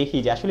 আমি আগে দেখি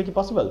যে আসলে কি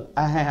পসিবল।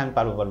 হ্যাঁ হ্যাঁ আমি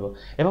পারবো।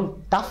 এবং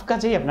টাফ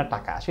কাজেই আপনার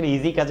টাকা, আসলে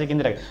ইজি কাজে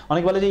কিন্তু টাকা।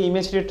 অনেক বলে যে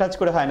ইমেজ রিটাচ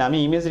করে হয় না, আমি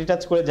ইমেজ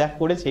রিটাচ করে যা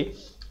করেছি,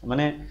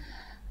 মানে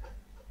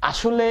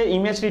আসলে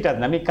ইমেজ রিটাচ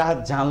না, আমি কাজ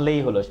জানলেই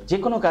হলো। যে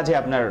কোনো কাজে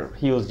আপনার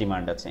হিউজ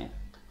ডিমান্ড আছে।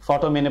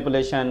 ফটো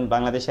ম্যানিপুলেশন,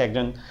 বাংলাদেশে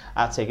একজন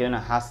আছে কি না,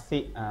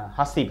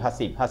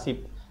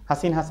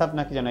 হাসিন হাসাব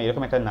নাকি যেন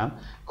এরকম একটা নাম,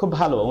 খুব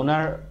ভালো,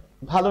 ওনার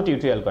ভালো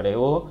টিউটোরিয়াল করে,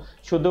 ও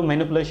শুধু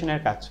ম্যানিপুলেশনের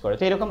কাজ করে।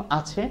 তো এরকম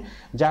আছে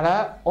যারা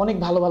অনেক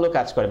ভালো ভালো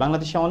কাজ করে,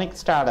 বাংলাদেশে অনেক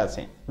স্টার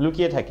আছে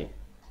লুকিয়ে থাকে।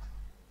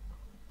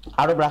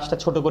 আরও ব্রাশটা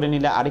ছোট করে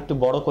নিলে, আরেকটু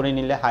বড় করে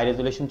নিলে, হাই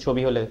রেজুলেশন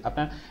ছবি হলে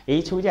আপনার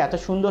এই ছবিটা এত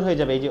সুন্দর হয়ে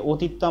যাবে। এই যে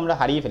অতীত তো আমরা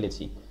হারিয়ে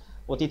ফেলেছি,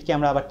 অতীতকে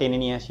আমরা আবার টেনে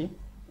নিয়ে আসি।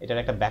 এটার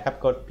একটা ব্যাকআপ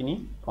কপি নিই,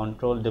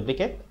 কন্ট্রোল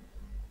ডুপ্লিকেট,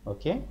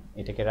 ওকে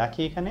এটাকে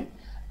রাখি এখানে,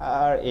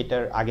 আর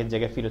এটার আগের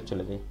জায়গায় ফেরত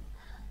চলে যাই,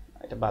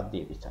 এটা বাদ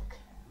দিয়ে দিই, থাক,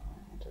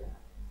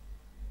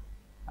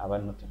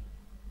 আবার নতুন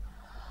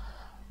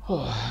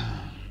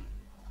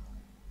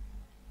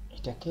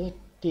এটাকে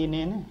টেনে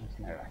এনে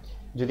এখানে রাখি।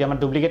 যদি আমার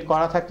ডুপ্লিকেট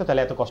করা থাকতো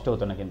তাহলে এত কষ্ট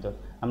হতো না, কিন্তু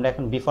আমরা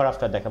এখন বিফোর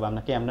আফটার দেখাবো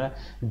আপনাকে, আমরা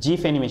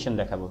জিফ অ্যানিমেশন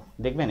দেখাবো,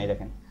 দেখবেন এই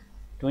দেখেন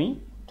টুই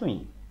টুই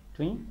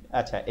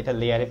আচ্ছা এটা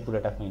লেয়ারে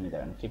পুরোটা হয়নি,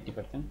 দাঁড়ান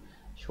 50%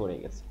 সরে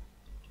গেছে।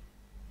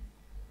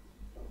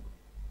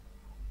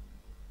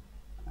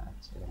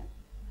 আচ্ছা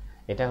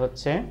এটা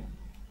হচ্ছে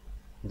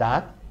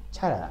দাগ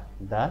ছাড়া,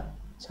 দাগ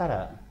ছাড়া,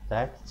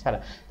 দাগ ছাড়া।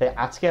 তাই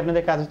আজকে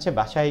আপনাদের কাজ হচ্ছে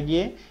বাসায়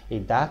গিয়ে এই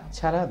দাগ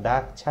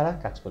ছাড়া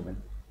কাজ করবেন।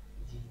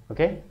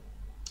 ওকে,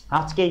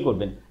 আজকেই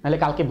করবেন, নাহলে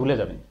কালকে ভুলে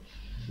যাবেন।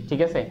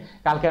 ঠিক আছে,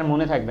 কালকে আর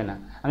মনে থাকবে না।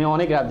 আমি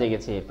অনেক রাত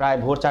জেগেছি, প্রায়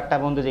ভোর 4টা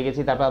পর্যন্ত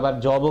জেগেছি, তারপর আবার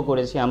জবও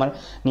করেছি, আমার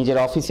নিজের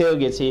অফিসেও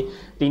গেছি,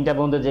 3টা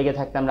পর্যন্ত জেগে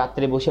থাকতাম,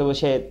 রাত্রে বসে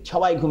বসে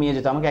সবাই ঘুমিয়ে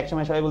যেত, আমাকে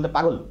একসময় সবাই বলতে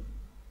পাগল,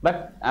 বাট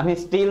আমি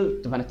স্টিল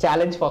মানে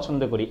চ্যালেঞ্জ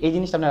পছন্দ করি, এই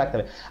জিনিসটা আপনার রাখতে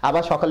হবে।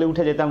 আবার সকালে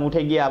উঠে যেতাম,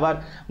 উঠে গিয়ে আবার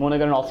মনে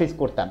করেন অফিস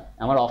করতাম,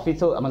 আমার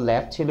অফিসও আমার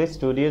ল্যাব ছিল,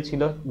 স্টুডিও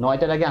ছিল,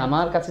 9টার আগে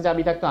আমার কাছে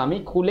চাবি থাকতো, আমি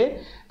খুলে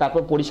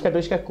তারপর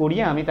পরিষ্কার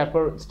করিয়ে আমি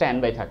তারপর স্ট্যান্ড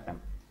বাই থাকতাম।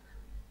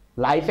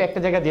 লাইফে একটা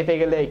জায়গায় যেতে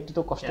গেলে একটু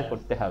তো কষ্ট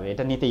করতে হবে,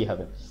 এটা নিতেই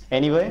হবে।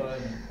 এনিওয়ে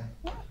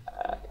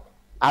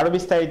আরো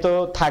বিস্তারিত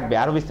থাকবে,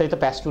 আরো বিস্তারিত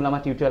প্যাস্টুল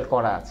আমার টিউটোরিয়াল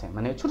করা আছে,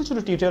 মানে ছোট ছোট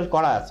টিউটোরিয়াল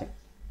করা আছে।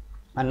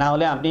 আর না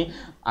হলে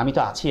আমি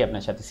তো আছি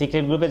আপনার সাথে,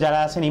 সিক্রেট গ্রুপে যারা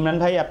আছেন, ইমরান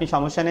ভাই আপনি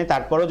সমস্যা নেই,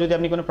 তারপরেও যদি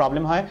আপনি কোনো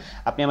প্রবলেম হয়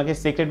আপনি আমাকে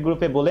সিক্রেট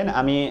গ্রুপে বলেন,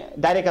 আমি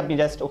ডাইরেক্ট আপনি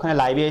জাস্ট ওখানে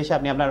লাইভে এসে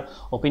আপনি আপনার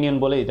ওপিনিয়ন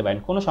বলে দিতে পারেন,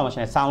 কোনো সমস্যা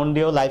নেই। সাউন্ড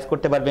দিয়েও লাইভ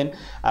করতে পারবেন,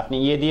 আপনি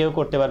দিয়েও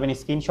করতে পারবেন,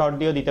 স্ক্রিনশট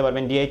দিয়েও দিতে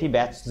পারবেন। DIT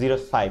ব্যাচ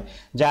 05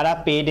 যারা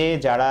পেডে,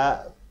 যারা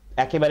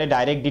একেবারে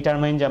ডাইরেক্ট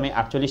ডিটারমাইন যে আমি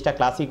 48টা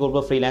ক্লাসই করবো,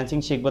 ফ্রিল্যান্সিং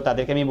শিখবো,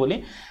 তাদেরকে আমি বলি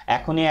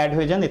এখনই অ্যাড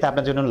হয়ে যান, এতে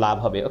আপনার জন্য লাভ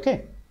হবে। ওকে,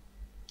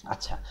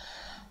 আচ্ছা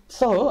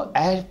সো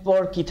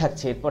এরপর কি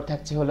থাকছে? এরপর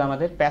থাকছে হলো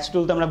আমাদের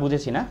প্যাস্টুল, তো আমরা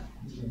বুঝেছি না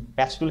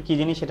প্যাস্টুল কি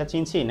জিনিস সেটা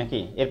চিনছি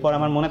নাকি? এরপর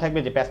আমার মনে থাকবে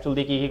যে প্যাস্টুল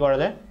দিয়ে কি কি করা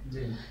যায়।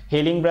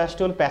 হিলিং ব্রাশ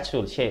টুল,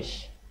 প্যাস্টুল শেষ।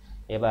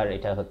 এবার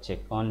এটা হচ্ছে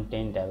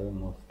কন্টেন্ট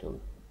মুভ টুল,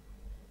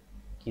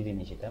 কি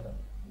জিনিস এটা?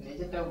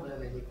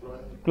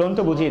 ক্লোন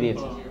তো বুঝিয়ে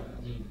দিয়েছি।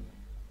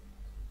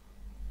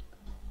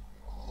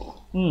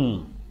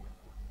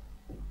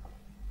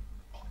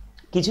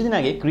 কিছুদিন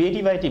আগে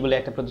ক্রিয়েটিভ আইটি বলে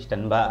একটা প্রতিষ্ঠান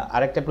বা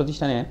আরেকটা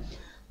প্রতিষ্ঠানে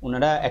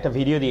ওনারা একটা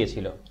ভিডিও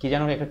দিয়েছিল, কি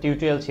যেন একটা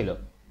টিউটোরিয়াল ছিল,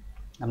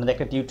 আপনাদের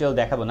একটা টিউটোরিয়াল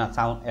দেখাবো না,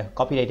 সাউন্ড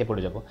কপিরাইটে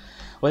পড়ে যাবো।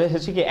 ওদের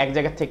হচ্ছে কি এক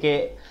জায়গা থেকে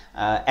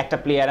একটা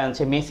প্লেয়ার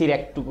আনছে, মেসির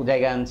একটুকু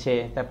জায়গা আনছে,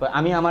 তারপর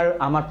আমি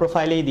আমার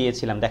প্রোফাইলেই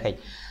দিয়েছিলাম, দেখাই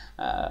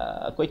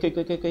কই কই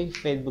কই কই কই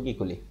ফেসবুকই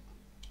খুলি,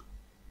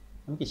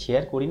 আমি কি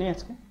শেয়ার করি নাই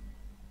আজকে,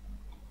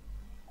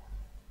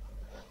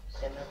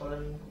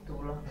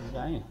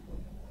 জানি না।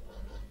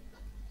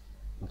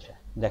 আচ্ছা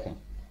দেখেন,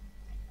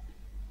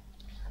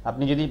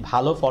 আপনি যদি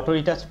ভালো ফটো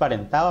রিটাচ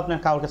পারেন তাও আপনার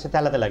কারোর কাছে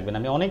তেলাতে লাগবে না,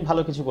 আপনি অনেক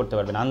ভালো কিছু করতে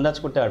পারবেন, আন্দাজ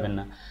করতে পারবেন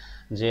না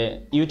যে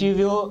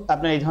ইউটিউবেও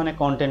আপনার এই ধরনের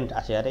কন্টেন্ট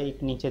আসে। আরে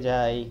নিচে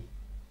যাই,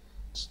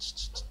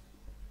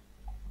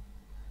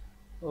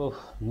 ওহ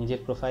নিজের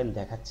প্রোফাইল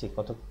দেখাচ্ছি,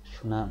 কত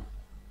সুনাম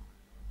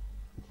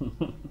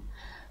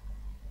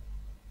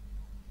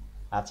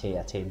আছে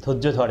আছে,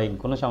 ধৈর্য ধরেন,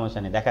 কোনো সমস্যা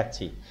নেই,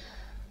 দেখাচ্ছি।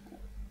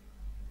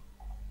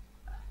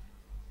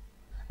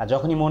 আর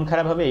যখনই মন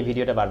খারাপ হবে এই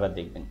ভিডিওটা বারবার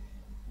দেখবেন,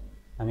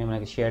 আমি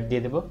আপনাকে শেয়ার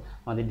দিয়ে দেবো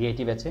আমাদের DIT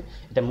ব্যাচে।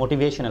 এটা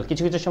মোটিভেশনাল,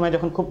 কিছু কিছু সময়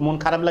যখন খুব মন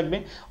খারাপ লাগবে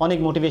অনেক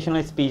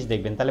মোটিভেশনাল স্পিচ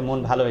দেখবেন, তাহলে মন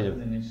ভালো হয়ে যাবে,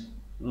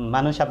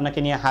 মানুষ আপনাকে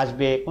নিয়ে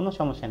হাসবে, কোনো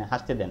সমস্যা নেই,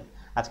 হাসতে দেন।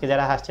 আজকে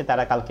যারা হাসছে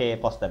তারা কালকে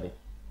পস্তাবে।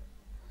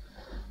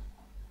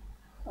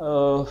 ও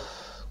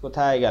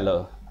কোথায় গেল?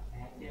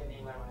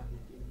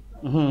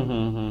 হুম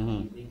হুম হুম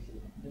হুম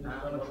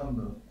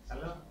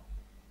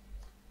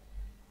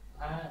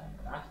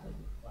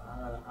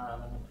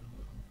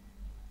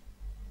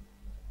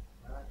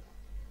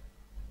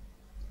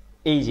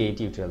এই যে এই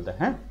টিউটোরিয়ালটা,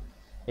 হ্যাঁ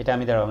এটা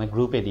আমি তারা অনেক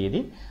গ্রুপে দিয়ে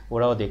দিই,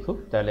 ওরাও দেখুক।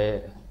 তাহলে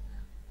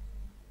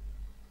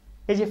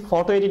এই যে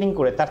ফটো এডিটিং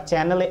করে তার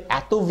চ্যানেলে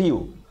এত ভিউ,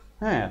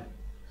 হ্যাঁ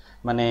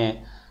মানে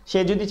সে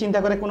যদি চিন্তা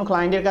করে কোনো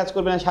ক্লায়েন্টের কাজ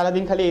করবে না,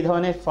 সারাদিন খালি এই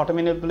ধরনের ফটো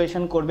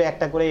ম্যানিপুলেশন করবে,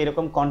 একটা করে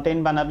এরকম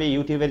কন্টেন্ট বানাবে,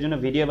 ইউটিউবের জন্য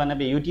ভিডিও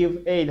বানাবে,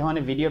 ইউটিউবে এই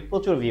ধরনের ভিডিওর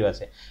প্রচুর ভিউ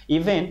আছে।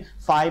 ইভেন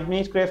 5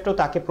 মিনিট ক্রাফটও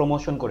তাকে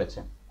প্রমোশন করেছে,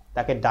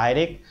 তাকে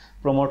ডাইরেক্ট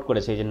প্রমোট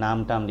করেছে, এই যে নাম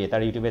টাম দিয়ে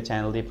তার ইউটিউবের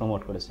চ্যানেল দিয়ে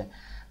প্রমোট করেছে।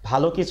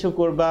 ভালো কিছু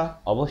করবা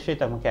অবশ্যই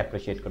তোমাকে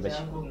অ্যাপ্রিসিয়েট করবে।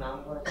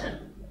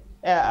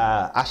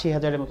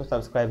 80,000-এর মতো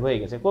সাবস্ক্রাইব হয়ে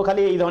গেছে, ও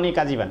খালি এই ধরনের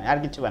কাজই বানায়, আর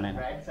কিছু বানায়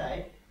না।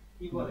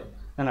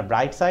 না না,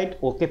 ব্রাইট সাইড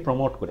ওকে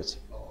প্রমোট করেছে।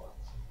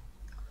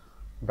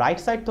 ব্রাইট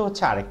সাইড তো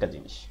হচ্ছে আরেকটা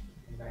জিনিস।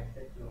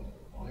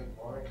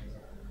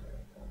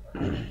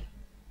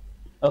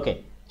 ওকে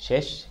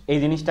শেষ, এই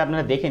জিনিসটা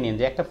আপনারা দেখে নিন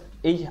যে একটা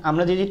এই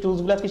আমরা যে যে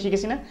টুলসগুলো আজকে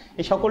শিখেছি না,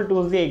 এই সকল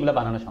টুলস দিয়ে এইগুলো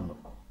বানানো সম্ভব।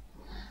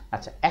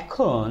 আচ্ছা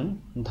এখন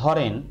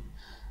ধরেন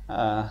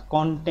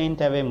কন্টেন্ট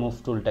ট্যাবে মুভ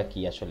টুলটা কি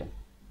আসলে?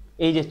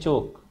 এই যে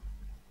চোখ,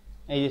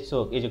 এই যে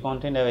চোখ, এই যে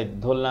কন্টেন্ট ট্যাবে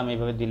ধরলাম,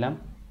 এইভাবে দিলাম,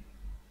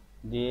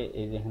 দিয়ে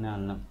এই যে এখানে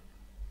আনলাম,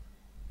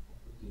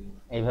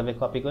 এইভাবে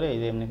কপি করে এই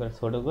যে এমনি করে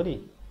ছোটো করি,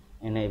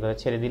 এনে এইভাবে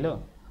ছেড়ে দিল,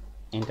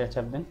 এন্টার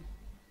চাপ দেন,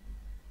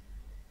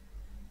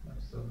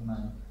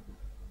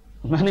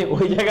 মানে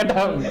ওই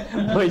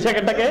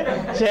জায়গাটাকে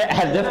সে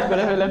অ্যাডজাস্ট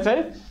করে ফেলেছে।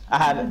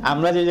 আর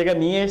আমরা যে জায়গা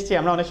নিয়ে এসেছি,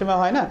 আমরা অনেক সময়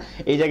হয় না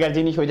এই জায়গার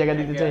জিনিস ওই জায়গা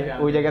দিতে চাই,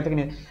 ওই জায়গা থেকে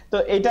নিয়ে, তো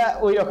এটা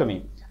ওই রকমই।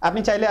 আপনি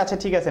চাইলে আচ্ছা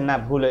ঠিক আছে, না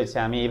ভুল হয়েছে,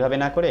 আমি এইভাবে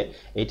না করে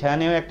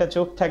এখানেও একটা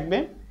চোখ থাকবে,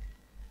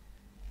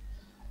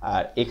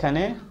 আর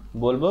এখানে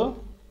বলবো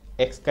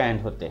এক্সপ্যান্ড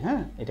হতে,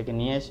 হ্যাঁ এটাকে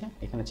নিয়ে এসে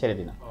এখানে ছেড়ে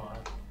দিলাম,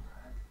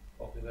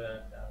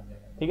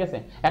 ঠিক আছে।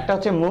 একটা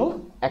হচ্ছে মুভ,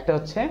 একটা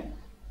হচ্ছে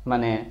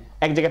মানে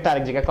এক জায়গাটা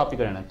আরেক জায়গায় কপি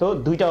করে না। তো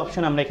দুইটা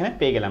অপশন আমরা এখানে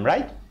পেয়ে গেলাম,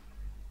 রাইট।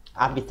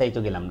 আর বিস্তারিত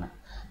গেলাম না,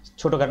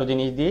 ছোটোখাটো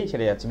জিনিস দিয়েই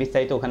ছেড়ে যাচ্ছে,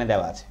 বিস্তারিত ওখানে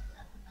দেওয়া আছে।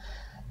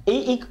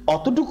 এই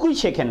অতটুকুই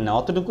শেখেন না,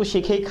 অতটুকু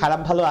শিখেই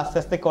খারাপ ভালো আস্তে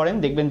আস্তে করেন,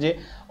 দেখবেন যে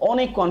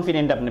অনেক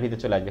কনফিডেন্ট আপনার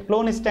ভিতরে চলে আসবে।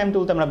 ক্লোন স্ট্যাম্প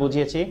টুল তো আমরা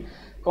বুঝিয়েছি।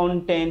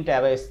 কন্টেন্ট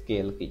অ্যাওয়ে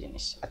স্কেল কি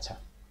জিনিস, আচ্ছা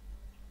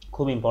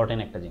খুব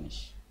ইম্পর্টেন্ট একটা জিনিস।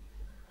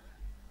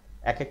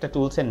 এক একটা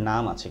টুলসের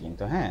নাম আছে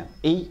কিন্তু, হ্যাঁ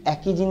এই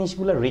একই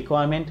জিনিসগুলো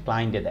রিকোয়ারমেন্ট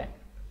ক্লায়েন্টে দেয়।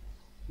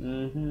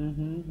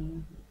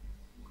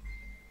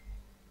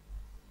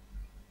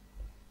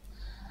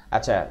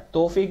 আচ্ছা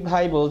তৌফিক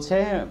ভাই বলছে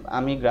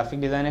আমি গ্রাফিক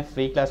ডিজাইনে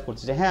ফ্রি ক্লাস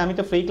করছি। হ্যাঁ আমি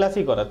তো ফ্রি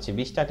ক্লাসই করাচ্ছি,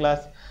 20টা ক্লাস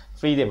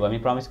ফ্রি দেবো, আমি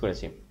প্রমিস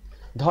করেছি।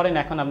 ধরেন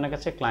এখন আপনার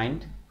কাছে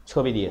ক্লায়েন্ট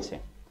ছবি দিয়েছে,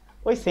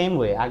 ওই সেম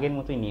ওয়ে আগের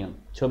মতোই নিয়ম,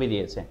 ছবি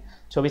দিয়েছে,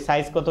 ছবি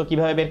সাইজ কত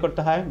কিভাবে বের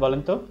করতে হয়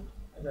বলেন তো?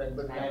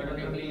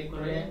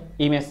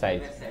 ইমেজ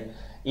সাইজ,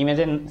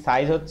 ইমেজের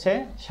সাইজ হচ্ছে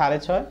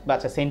 6.5 বা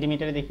আচ্ছা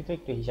সেন্টিমিটারে দেখি তো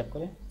একটু হিসাব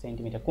করে,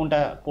 সেন্টিমিটার কোনটা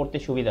পড়তে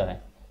সুবিধা হয়,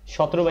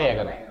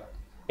 17/11।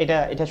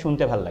 এটা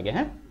শুনতে ভালো লাগে,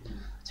 হ্যাঁ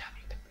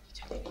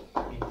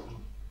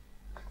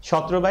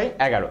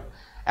 17/11।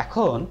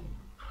 এখন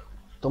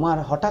তোমার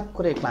হঠাৎ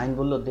করে ক্লায়েন্ট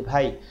বললো যে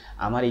ভাই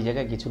আমার এই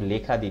জায়গায় কিছু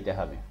লেখা দিতে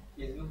হবে,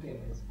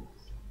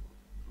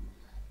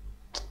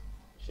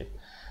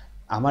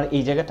 আমার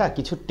এই জায়গাটা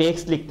কিছু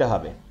টেক্সট লিখতে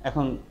হবে।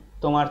 এখন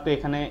তোমার তো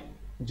এখানে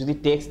যদি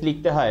টেক্সট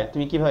লিখতে হয়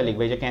তুমি কীভাবে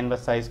লিখবে? এই যে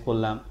ক্যানভাস সাইজ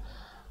করলাম,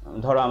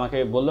 ধরো আমাকে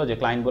বললো যে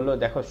ক্লায়েন্ট বললো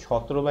দেখো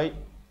 17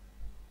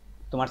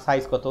 তোমার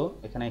সাইজ কত,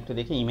 এখানে একটু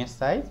দেখি ইমেজ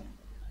সাইজ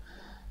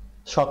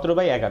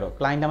 17/11।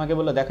 ক্লায়েন্ট আমাকে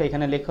বললো দেখো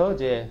এখানে লেখো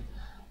যে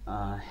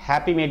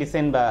হ্যাপি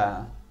মেডিসিন বা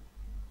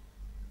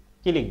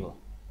কি লিখবো,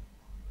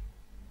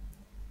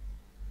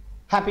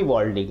 হ্যাপি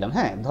ওয়ার্ল্ড লিখলাম,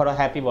 হ্যাঁ ধরো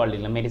হ্যাপি ওয়ার্ল্ড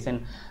লিখলাম, মেডিসিন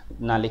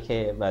না লিখে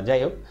বা যাই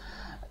হোক।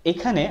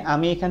 এখানে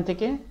আমি এখান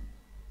থেকে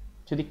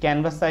যদি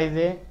ক্যানভাস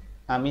সাইজে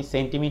আমি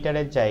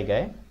সেন্টিমিটারের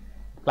জায়গায়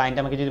ক্লায়েন্ট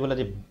আমাকে যদি বলে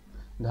যে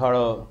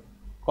ধরো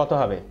কত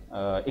হবে,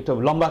 একটু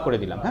লম্বা করে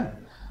দিলাম, হ্যাঁ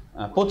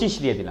 25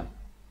 দিয়ে দিলাম,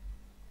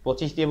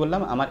 25 দিয়ে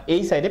বললাম আমার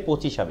এই সাইডে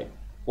 25 হবে,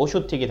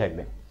 ওষুধ ঠিকই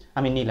থাকবে,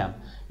 আমি নিলাম।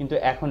 কিন্তু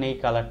এখন এই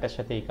কালারটার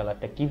সাথে এই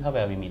কালারটা কিভাবে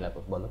আমি মিলাবো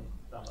বলো?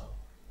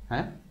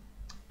 হ্যাঁ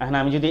এখন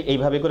আমি যদি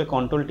এইভাবে করে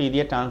কন্ট্রোল টি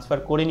দিয়ে ট্রান্সফার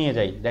করে নিয়ে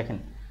যাই, দেখেন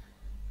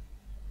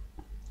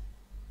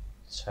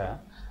আচ্ছা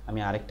আমি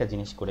আরেকটা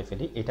জিনিস করে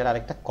ফেলি, এটার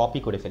আরেকটা কপি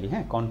করে ফেলি,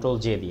 হ্যাঁ কন্ট্রোল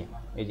জে দিয়ে,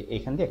 এই যে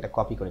এখান দিয়ে একটা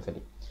কপি করে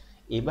ফেলি।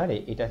 এবারে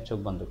এটা চোখ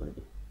বন্ধ করে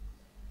দিই,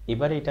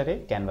 এবারে এটারে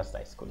ক্যানভাস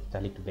সাইজ করি,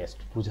 তাহলে একটু বেস্ট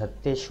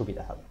বুঝাতে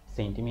সুবিধা হবে।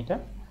 সেন্টিমিটার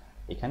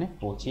এখানে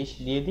 25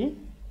 দিয়ে দিই,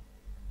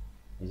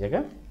 এই জায়গা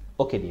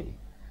ওকে দিয়ে দিই,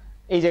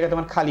 এই জায়গা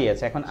তোমার খালি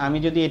আছে। এখন আমি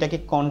যদি এটাকে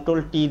কন্ট্রোল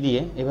টি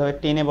দিয়ে এভাবে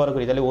টেনে বড়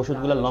করি তাহলে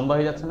ওষুধগুলো লম্বা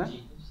হয়ে যাচ্ছে না?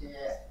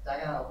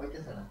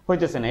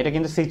 হইতেছে না, এটা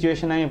কিন্তু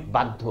সিচুয়েশনে আমি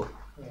বাধ্য,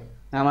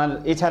 আমার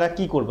এছাড়া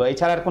কি করবো,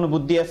 এছাড়া আর কোনো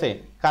বুদ্ধি আছে?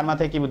 কার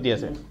মাথায় কি বুদ্ধি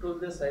আছে?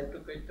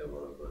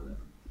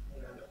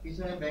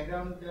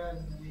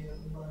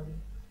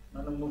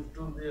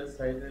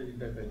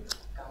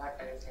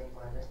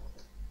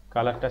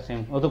 কালারটা সেম,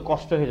 ও তো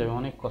কষ্ট হয়ে যাবে,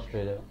 অনেক কষ্ট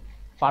হয়ে যাবে।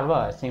 পারবা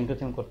সেম টু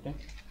সেম করতে?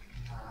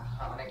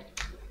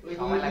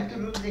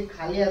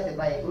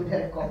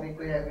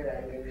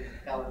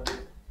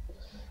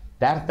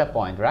 That's the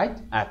point, right?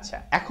 আচ্ছা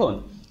এখন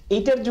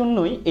এইটার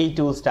জন্যই এই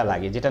টুলসটা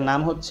লাগে, যেটার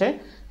নাম হচ্ছে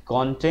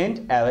কন্টেন্ট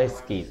অ্যাওয়ে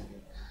স্কেল।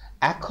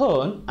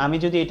 এখন আমি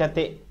যদি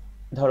এটাতে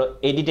ধরো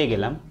এডিটে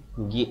গেলাম,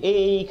 গিয়ে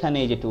এইখানে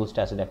এই যে টুলসটা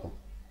আছে দেখো,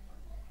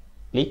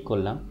 ক্লিক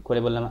করলাম, করে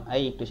বললাম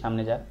এই একটু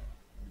সামনে যা,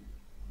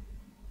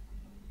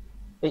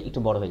 এই একটু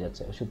বড় হয়ে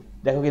যাচ্ছে ওষুধ,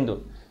 দেখো কিন্তু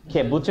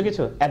খেয়ে বুঝছো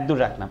কিছু, এত দূর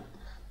রাখলাম,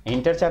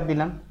 এন্টার চাপ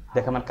দিলাম,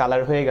 দেখো আমার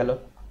কালার হয়ে গেল,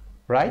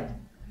 রাইট?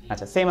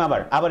 আচ্ছা সেম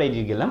আবার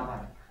এডিট গেলাম,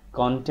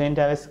 কন্টেন্ট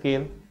অ্যাওয়ে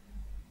স্কেল,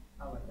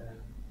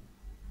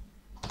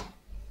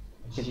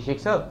 কিছু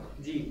শিখছো?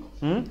 জি।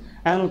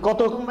 এখন কত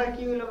প্রথমবার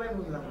কি হলো ভাই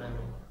বুঝলাম না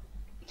আমি।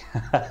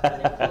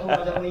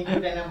 প্রথমবার যখন এই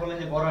টাইনা বলে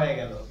যে বড় হয়ে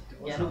গেল,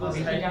 কেন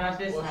বেশি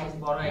টানাতে সাইজ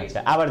বড় হয়ে গেছে।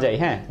 আবার যাই,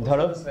 হ্যাঁ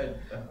ধরো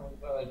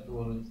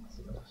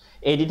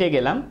এডিটে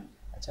গেলাম,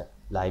 আচ্ছা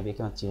লাইভে কি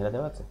আমার চেহারা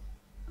দেওয়া আছে?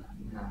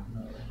 না।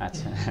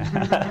 আচ্ছা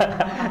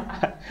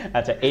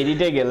আচ্ছা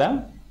এডিটে গেলাম,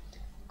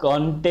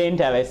 কন্টেন্ট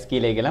অ্যাওয়ে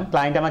স্কেলে গেলাম,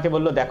 ক্লায়েন্ট আমাকে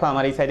বললো দেখো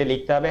আমার এই সাইডে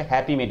লিখতে হবে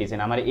হ্যাপি মেডিসিন,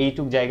 আমার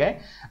এইটুক জায়গায়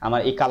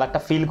আমার এই কালারটা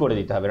ফিল করে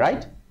দিতে হবে,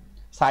 রাইট?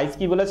 সাইজ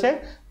কি বলেছে?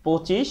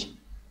 25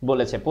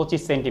 বলেছে,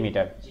 25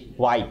 সেন্টিমিটার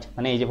হোয়াইট,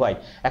 মানে এই যে হোয়াইট।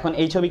 এখন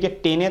এই ছবিকে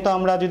টেনে তো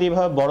আমরা যদি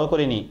এভাবে বড়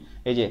করে নিই,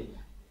 এই যে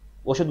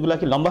ওষুধগুলো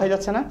কি লম্বা হয়ে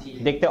যাচ্ছে না?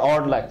 দেখতে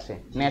অড লাগছে,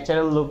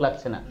 ন্যাচারাল লুক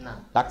লাগছে না?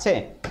 লাগছে?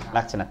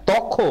 লাগছে না।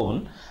 তখন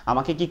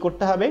আমাকে কি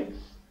করতে হবে?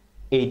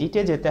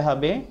 এডিটে যেতে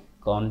হবে,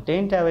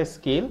 কন্টেন্ট অ্যাওয়ে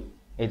স্কেল,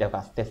 এই দেখো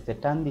আস্তে আস্তে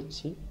টান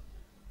দিচ্ছি,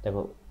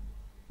 দেখো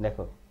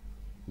দেখো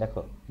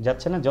দেখো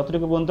যাচ্ছে না?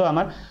 যতটুকু পর্যন্ত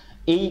আমার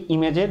এই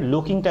ইমেজের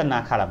লুকিংটা না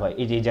খারাপ হয়,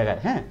 এই যে এই জায়গায়,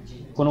 হ্যাঁ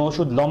কোনো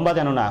ওষুধ লম্বা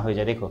যেন না হয়ে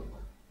যায়, দেখো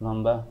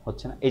লম্বা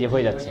হচ্ছে না, এই যে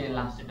হয়ে যাচ্ছে,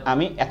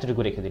 আমি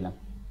এতটুকু রেখে দিলাম,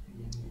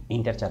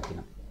 এন্টার চাপ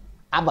দিলাম,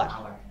 আবার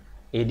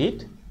এডিট,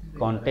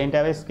 কন্টেন্ট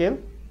অ্যাওয়ে স্কেল,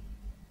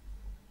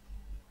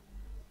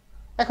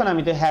 এখন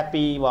আমি তো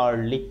হ্যাপি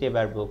ওয়ার্ল্ড লিখতে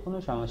পারবো, কোনো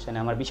সমস্যা নেই,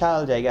 আমার বিশাল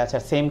জায়গা আছে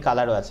আর সেম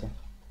কালারও আছে।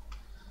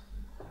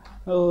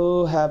 ও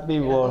হ্যাপি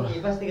ওয়ার্ল্ড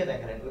এই পাশ থেকে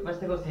দেখালেন, ওই পাশ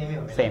থেকেও সেমই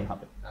হবে? সেম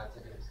হবে। আচ্ছা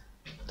ঠিক আছে।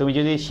 তুমি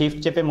যদি শিফট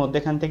চেপে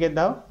মধ্যখান থেকে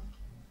দাও,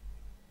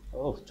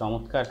 ও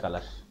চমৎকার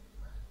কালার।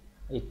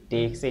 এই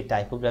টেক্সট এই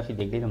টাইপোগ্রাফি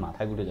দেখলেই তো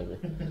মাথা ঘুরে যাবে,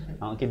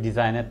 আমাকে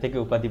ডিজাইনার থেকে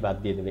উপাধি বাদ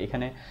দিয়ে দেবে।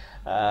 এখানে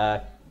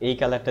এই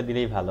কালারটা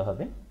দিলেই ভালো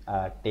হবে,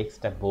 আর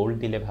টেক্সটটা বোল্ড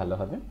দিলে ভালো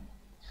হবে।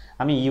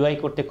 আমি ইউআই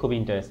করতে খুব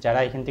ইন্টারেস্ট, যারা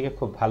এখান থেকে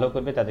খুব ভালো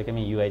করবে তাদেরকে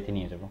আমি ইউআইতে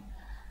নিয়ে যাবো।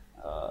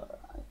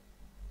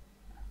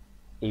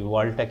 এই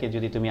ওয়ালটাকে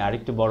যদি তুমি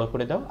আরেকটু বড়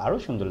করে দাও আরও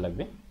সুন্দর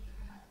লাগবে।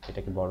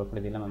 এটাকে বড়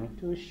করে দিলাম আমি,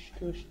 টুস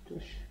টুস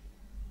টুস,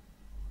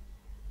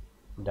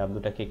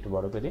 ডাব্লুটাকে একটু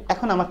বড় করে দিই।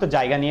 এখন আমার তো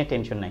জায়গা নিয়ে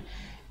টেনশন নাই।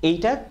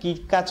 এইটা কি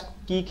কাজ,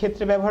 কি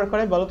ক্ষেত্রে ব্যবহার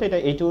করে বলো তো? এটা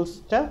এই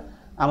টুলসটা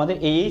আমাদের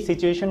এই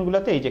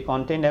সিচুয়েশনগুলোতে, এই যে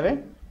কন্টেন্ট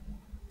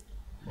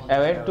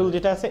অ্যাওয়্যার টুল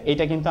যেটা আছে,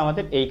 এটা কিন্তু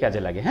আমাদের এই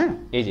কাজে লাগে। হ্যাঁ,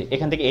 এই যে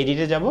এখান থেকে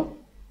এডিটে যাব,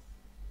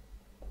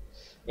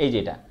 এই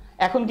যেটা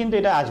এখন কিন্তু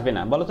এটা আসবে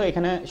না বলো তো,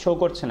 এখানে শো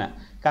করছে না,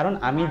 কারণ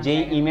আমি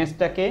যেই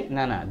ইমেজটাকে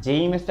যেই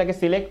ইমেজটাকে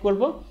সিলেক্ট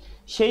করব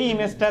সেই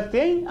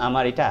ইমেজটাতেই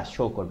আমার এটা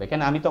শো করবে।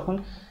 কেন আমি তখন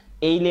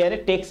এই লেয়ারে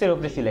টেক্সটের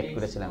উপরে সিলেক্ট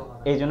করেছিলাম,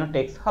 এই জন্য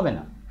টেক্সট হবে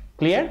না।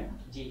 ক্লিয়ার?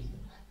 জি।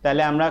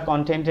 তাহলে আমরা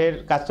কন্টেন্টের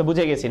কাজটা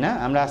বুঝে গেছি না?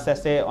 আমরা আস্তে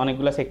আস্তে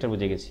অনেকগুলো সেক্টর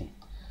বুঝে গেছি।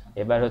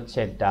 এবার হচ্ছে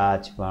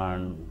ডাচ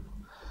বার্ন।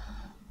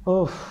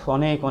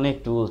 অনেক অনেক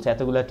টুলস,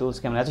 এতগুলো টুলস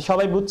কেমন আছে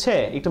সবাই বুঝছে?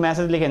 একটু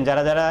মেসেজ লিখেন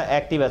যারা যারা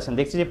অ্যাক্টিভ আছেন,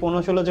 দেখছি যে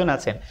 15-16 জন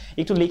আছেন,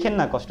 একটু লিখেন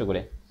না কষ্ট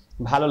করে,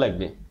 ভালো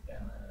লাগবে।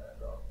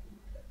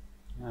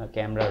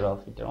 ক্যামেরা র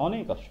ফিটার,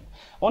 অনেক অপশন,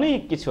 অনেক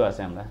কিছু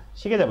আছে, আমরা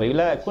শিখে যাবো,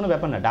 এগুলা কোনো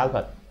ব্যাপার না, ডাল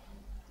ভাত।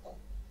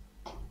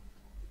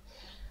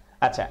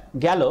 আচ্ছা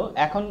গেল।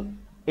 এখন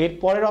এর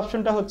পরের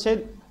অপশনটা হচ্ছে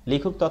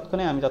লিখুক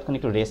তৎক্ষণে, আমি তৎক্ষণে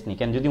একটু রেস্ট নিই।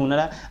 কেন যদি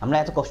ওনারা, আমরা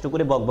এত কষ্ট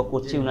করে বকবক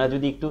করছি, ওনারা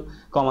যদি একটু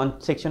কমেন্ট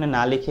সেকশনে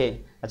না লিখে,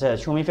 আচ্ছা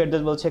সুমি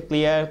ফেরদৌস বলছে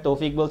ক্লিয়ার,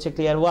 তৌফিক বলছে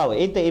ক্লিয়ার, ওয়াও,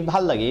 এই তো এই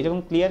ভাল লাগে,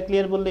 এরকম ক্লিয়ার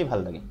ক্লিয়ার বললেই ভাল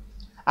লাগে।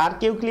 আর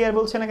কেউ ক্লিয়ার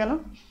বলছে না কেন?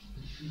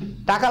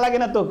 টাকা লাগে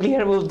না তো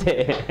ক্লিয়ার বলতে,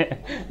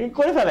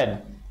 করে ফেলেন।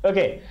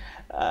 ওকে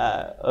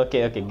ওকে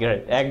ওকে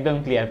গ্রেট, একদম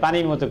ক্লিয়ার,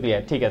 পানির মতো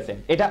ক্লিয়ার। ঠিক আছে,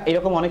 এটা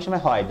এরকম অনেক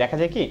সময় হয়, দেখা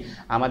যায় কি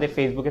আমাদের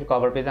ফেসবুকের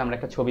কভার পেজে আমরা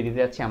একটা ছবি দিতে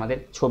যাচ্ছি, আমাদের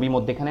ছবি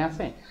মধ্যেখানে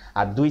আছে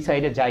আর দুই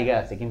সাইডে জায়গা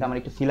আছে, কিন্তু আমার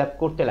একটু ফিল আপ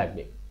করতে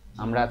লাগবে,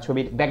 আমরা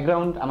ছবির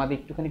ব্যাকগ্রাউন্ড আমাদের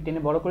একটুখানি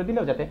টেনে বড় করে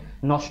দিলেও যাতে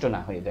নষ্ট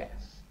না হয়ে যায়।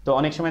 তো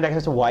অনেক সময় দেখা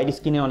যাচ্ছে ওয়াইড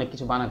স্ক্রিনে অনেক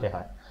কিছু বানাতে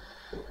হয়।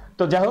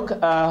 তো যাই হোক,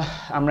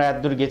 আমরা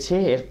এতদূর গেছি।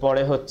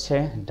 এরপরে হচ্ছে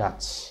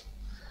ডাচ।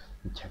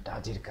 আচ্ছা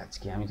ডাচের কাজ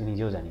কি আমি তো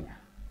নিজেও জানি না,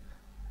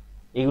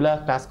 এগুলা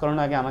ক্লাস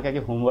করানোর আগে আমাকে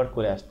আগে হোমওয়ার্ক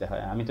করে আসতে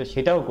হয়, আমি তো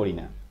সেটাও করি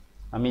না।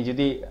 আমি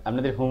যদি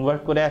আপনাদের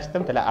হোমওয়ার্ক করে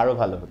আসতাম তাহলে আরো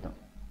ভালো হতো।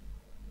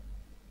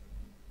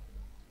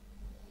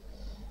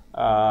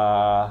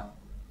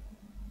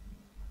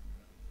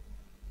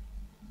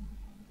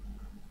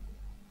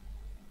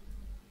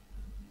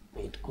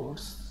 পেড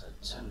কোর্স,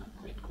 আচ্ছা না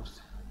পেড কোর্স,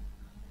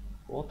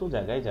 কত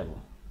জায়গায় যাব।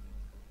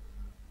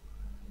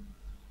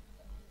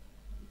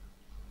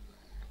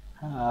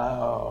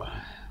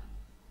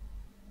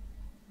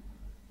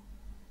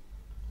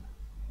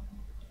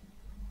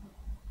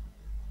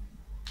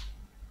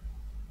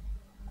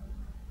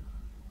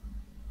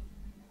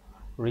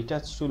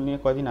 রিটাচ টুল নিয়ে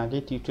কয়দিন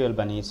আগেই টিউটোরিয়াল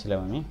বানিয়েছিলাম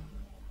আমি।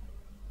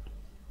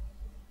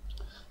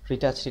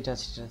 রিটাচ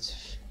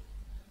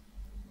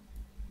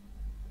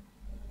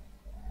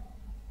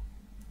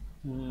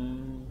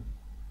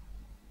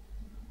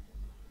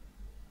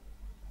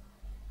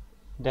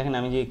দেখেন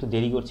আমি যে একটু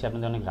দেরি করছি,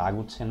 আপনাদের অনেক রাগ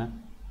উঠছে না?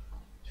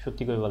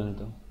 সত্যি করে বলেন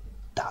তো,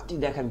 তাড়াতাড়ি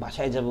দেখাক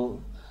বাসায় যাব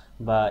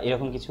বা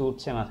এরকম কিছু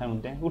উঠছে মাথার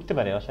মধ্যে? উঠতে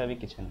পারে, অস্বাভাবিক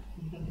কিছু না,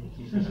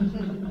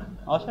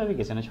 অস্বাভাবিক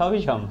কিছু না,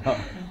 সবই সম্ভব।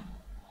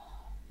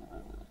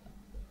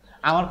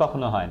 আমার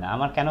কখনো হয় না।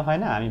 আমার কেন হয়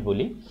না আমি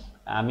বলি,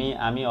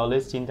 আমি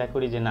অলওয়েজ চিন্তা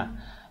করি যে না,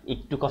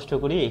 একটু কষ্ট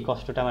করি, এই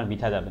কষ্টটা আমার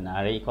বৃথা যাবে না,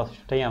 আর এই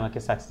কষ্টটাই আমাকে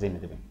সাকসেস এনে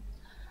দেবে।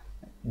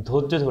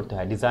 ধৈর্য ধরতে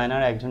হয়,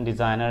 একজন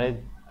ডিজাইনারের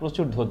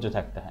প্রচুর ধৈর্য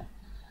থাকতে হয়।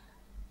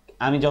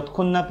 আমি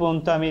যতক্ষণ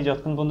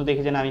পর্যন্ত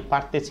দেখি যে না আমি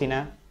পারতেছি না,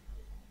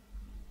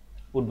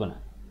 উঠবো না,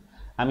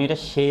 আমি এটা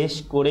শেষ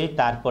করেই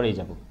তারপরেই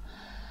যাব।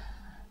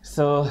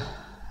 সো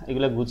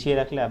এগুলো গুছিয়ে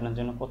রাখলে আপনার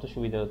জন্য কত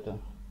সুবিধা হতো।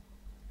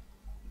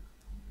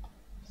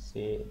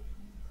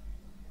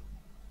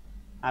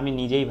 আমি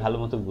নিজেই ভালো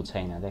মতো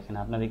গুছাই না, দেখেন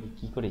আপনাদেরকে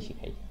কি করে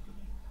শিখাই।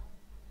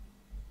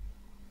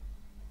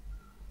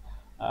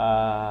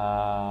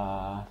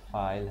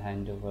 File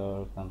handover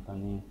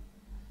company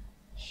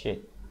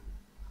sheet,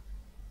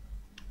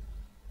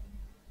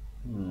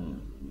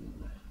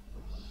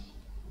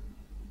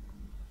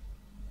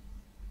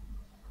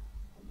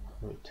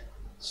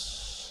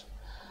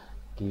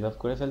 give up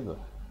করে ফেলবো।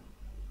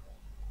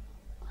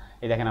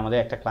 এই দেখেন আমাদের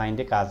একটা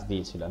ক্লায়েন্টে কাজ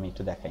দিয়েছিল, আমি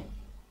একটু দেখাই।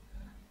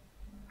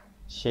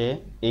 সে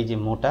এই যে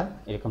মোটা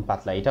এরকম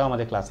পাতলা, এটাও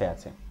আমাদের ক্লাসে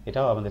আছে,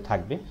 এটাও আমাদের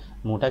থাকবে।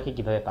 মোটাকে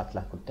কিভাবে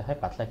পাতলা করতে হয়,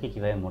 পাতলাকে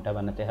কিভাবে মোটা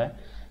বানাতে হয়,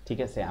 ঠিক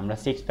আছে, আমরা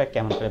 6 প্যাক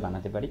কেমন করে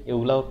বানাতে পারি,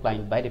 এগুলাও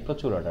ক্লায়েন্ট বাইরে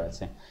প্রচুর অর্ডার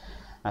আছে।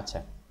 আচ্ছা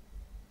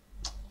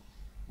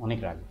অনেক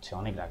রাগ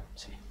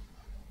হচ্ছে।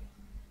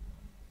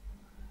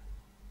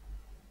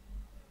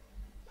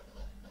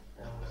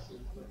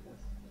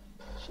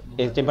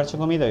 এই টেম্পারেচার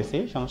কমিয়ে দাও এসি,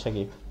 সমস্যা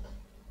কি?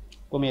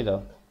 কমিয়ে দাও।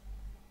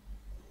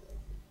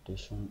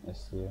 টিউশন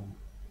এসিয়া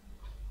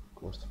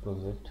কোর্স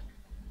প্রজেক্ট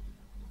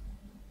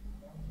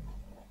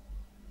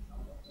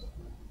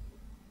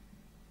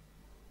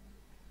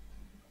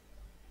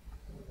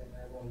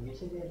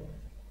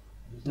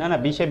না না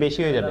 20-এ বেশি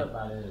হয়ে যাবে,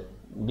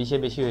 20-এ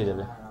বেশি হয়ে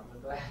যাবে।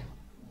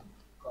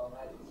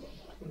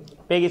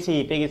 পেয়ে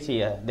গেছি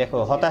দেখো,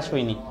 হতাশ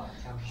হইনি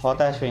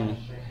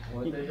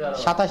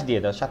 27 দিয়ে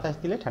দাও, 27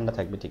 দিলে ঠান্ডা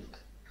থাকবে ঠিক,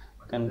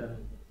 কারণ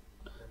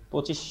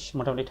 25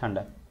 মোটামুটি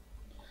ঠান্ডা।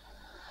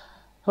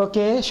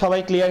 ওকে,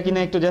 সবাই ক্লিয়ার কিনা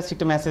একটু জাস্ট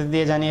একটু মেসেজ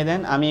দিয়ে জানিয়ে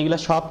দেন। আমি এগুলো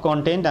সব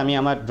কন্টেন্ট আমি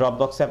আমার ড্রপ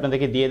বক্সে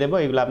আপনাদেরকে দিয়ে দেবো,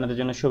 এগুলো আপনাদের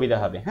জন্য সুবিধা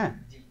হবে। হ্যাঁ,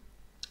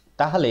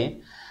 তাহলে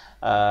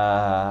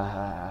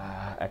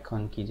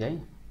এখন কি যাই,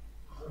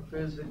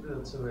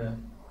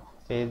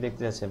 ফেস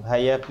দেখতে যাচ্ছে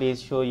ভাইয়া, প্লিজ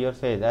শো ইউর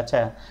ফেস। আচ্ছা,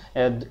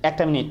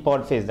 একটা মিনিট পর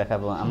ফেস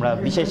দেখাবো, আমরা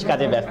বিশেষ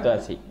কাজে ব্যস্ত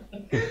আছি।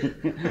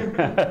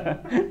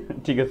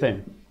 ঠিক আছে,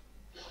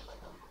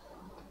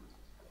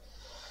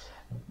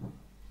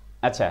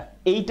 আচ্ছা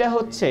এইটা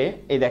হচ্ছে,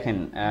 এই দেখেন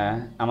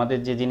আমাদের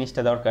যে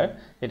জিনিসটা দরকার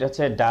এটা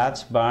হচ্ছে ডাচ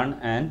বার্ন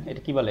অ্যান্ড,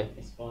 এটা কি বলে,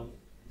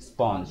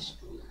 স্পঞ্জ।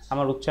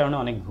 আমার উচ্চারণে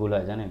অনেক ভুল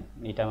হয় জানেন,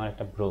 এটা আমার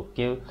একটা ব্রো,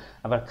 কেউ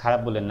আবার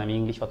খারাপ বলেন না, আমি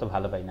ইংলিশ অত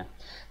ভালো পাই না।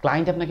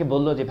 ক্লায়েন্ট আপনাকে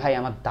বললো যে ভাই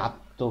আমার দাঁত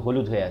তো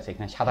হলুদ হয়ে আছে,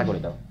 এখানে সাদা করে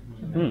দাও।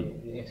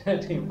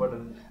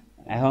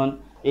 এখন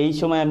এই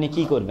সময় আপনি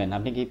কি করবেন,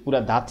 আপনি কি পুরো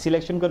দাঁত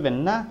সিলেকশন করবেন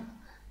না,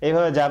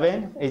 এইভাবে যাবেন,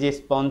 এই যে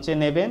স্পঞ্জে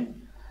নেবেন।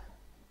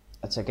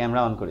 আচ্ছা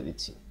ক্যামেরা অন করে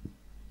দিচ্ছি।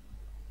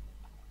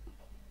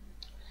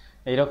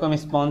 এইরকম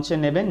স্পঞ্জে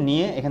নেবেন,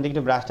 নিয়ে এখান থেকে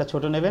একটু ব্রাশটা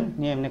ছোট নেবেন,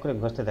 নিয়ে এমনি করে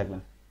ঘষতে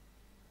থাকবেন।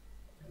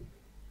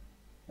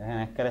 হ্যাঁ,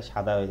 একেবারে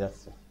সাদা হয়ে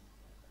যাচ্ছে,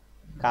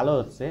 কালো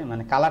হচ্ছে,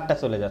 মানে কালারটা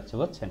চলে যাচ্ছে,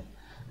 বুঝছেন,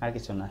 আর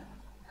কিছু না।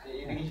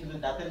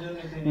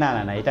 না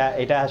না না,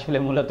 এটা আসলে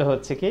মূলত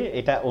হচ্ছে কি,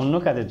 এটা অন্য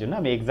কাজের জন্য,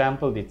 আমি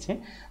এক্সাম্পল দিচ্ছি।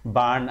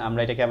 বার্ন আমরা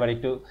এটাকে আবার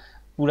একটু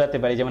পুরাতে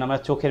পারি, যেমন আমরা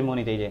চোখের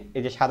মনিতে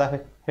এই যে সাদা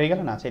হয়ে গেল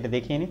না, এটা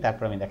দেখিয়ে নিই,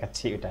 তারপর আমি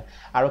দেখাচ্ছি এটা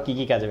আরও কী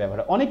কী কাজে ব্যবহার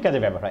হয়। অনেক কাজে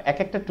ব্যবহার হয়, এক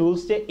একটা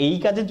টুলস যে এই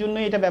কাজের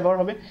জন্যই এটা ব্যবহার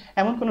হবে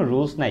এমন কোনো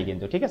রুলস নাই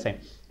কিন্তু, ঠিক আছে।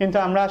 কিন্তু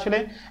আমরা আসলে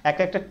এক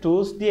একটা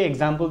টুলস দিয়ে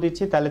এক্সাম্পল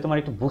দিচ্ছি, তাহলে তোমার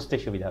একটু বুঝতে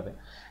সুবিধা হবে।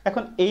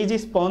 এখন এই যে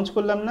স্পঞ্জ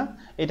করলাম না,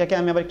 এটাকে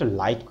আমি আবার একটু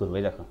লাইট করবো,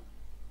 এই দেখো,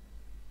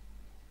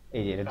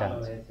 এই যে এটা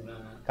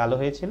কালো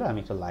হয়েছিল, আমি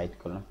একটু লাইট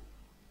করলাম।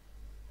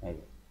 এই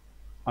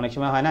অনেক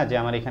সময় হয় না যে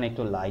আমার এখানে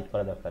একটু লাইট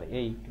করা দরকার,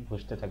 এই একটু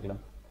ঘষতে থাকলাম,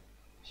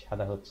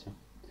 সাদা হচ্ছে।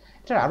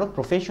 এটার আরও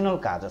প্রফেশনাল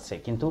কাজ আছে,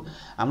 কিন্তু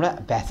আমরা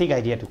বেসিক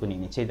আইডিয়াটুকু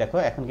নিয়ে নিচ্ছি। দেখো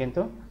এখন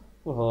কিন্তু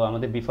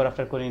আমাদের বিফোর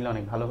আফটার করে নিলে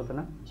অনেক ভালো হতো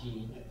না,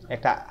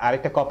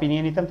 আরেকটা কপি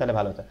নিয়ে নিতাম তাহলে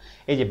ভালো হতো।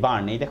 এই যে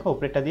বার্ন, এই দেখো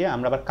উপরেরটা দিয়ে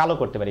আমরা আবার কালো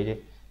করতে পারি, যে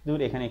দূর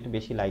এখানে একটু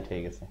বেশি লাইট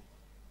হয়ে গেছে,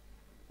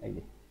 এই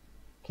যে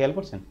খেয়াল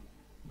করছেন।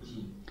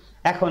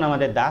 এখন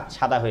আমাদের দাঁত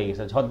সাদা হয়ে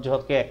গেছে,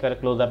 ঝকঝকে একেবারে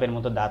ক্লোজ আপের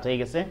মতো দাঁত হয়ে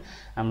গেছে।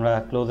 আমরা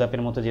ক্লোজ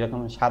আপের মতো যেরকম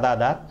সাদা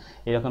দাঁত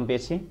এরকম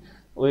পেয়েছি,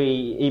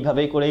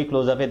 এইভাবেই করেই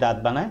ক্লোজ আপে দাঁত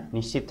বানায়,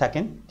 নিশ্চিত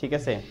থাকেন, ঠিক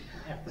আছে।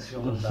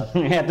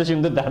 এত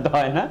সুন্দর দাঁত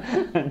হয় না,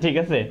 ঠিক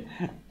আছে।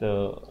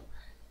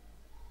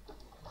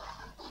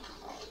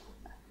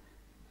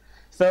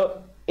 তো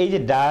এই যে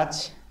ডাচ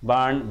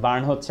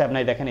বার্ন হচ্ছে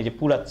আপনার, দেখেন এই যে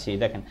পুরাচ্ছি,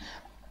 দেখেন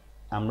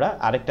আমরা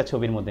আরেকটা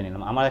ছবির মধ্যে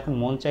নিলাম। আমার এখন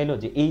মন চাইলো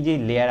যে এই যে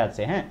লেয়ার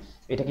আছে, হ্যাঁ,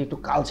 এটাকে একটু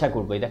কালচা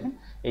করবো। এই দেখেন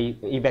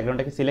এই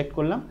ব্যাকগ্রাউন্ডটাকে সিলেক্ট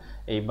করলাম,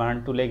 এই বার্ন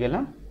টুলে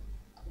গেলাম,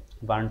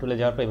 বার্ন টুলে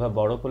যাওয়ার পর এইভাবে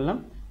বড় করলাম,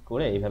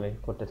 করে এইভাবে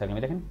করতে থাকলাম।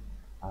 দেখেন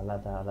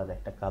আলাদা আলাদা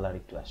একটা কালার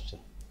একটু আসছে,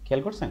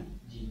 খেয়াল করছেন,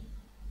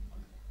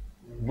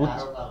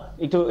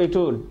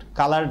 একটু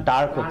কালার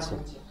ডার্ক হচ্ছে।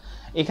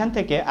 এখান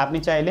থেকে আপনি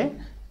চাইলে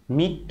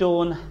mid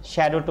tone,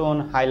 shadow tone,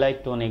 highlight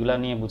tone, এগুলো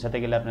নিয়ে বোঝাতে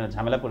গেলে আপনারা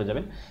ঝামেলা পড়ে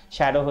যাবেন।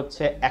 শ্যাডো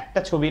হচ্ছে একটা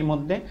ছবির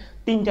মধ্যে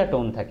 3টা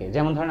টোন থাকে,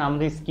 যেমন ধরেন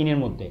আমাদের স্কিনের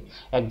মধ্যে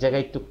এক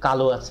জায়গায় একটু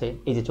কালো আছে,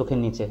 এই যে চোখের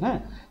নিচে, হ্যাঁ,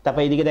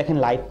 তারপর এইদিকে দেখেন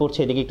লাইট পড়ছে,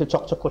 এদিকে একটু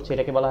চকচক করছে,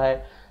 এটাকে বলা হয়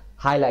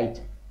হাইলাইট।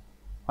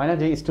 হয় না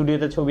যে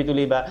স্টুডিওতে ছবি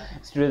তুলি বা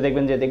স্টুডিওতে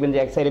দেখবেন যে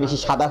এক সাইডে বেশি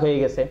সাদা হয়ে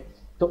গেছে,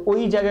 তো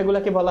ওই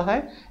জায়গাগুলোকে বলা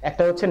হয়,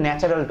 একটা হচ্ছে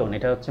ন্যাচারাল টোন,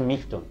 এটা হচ্ছে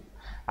মিড টোন।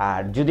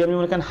 আর যদি আপনি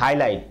মনে করেন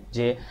হাইলাইট,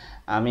 যে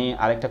আমি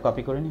আরেকটা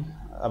কপি করে নিই,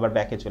 আবার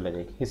ব্যাকে চলে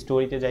যাই,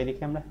 হিস্টোরিতে যাই,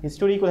 দেখি আমরা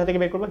হিস্টোরি কোথা থেকে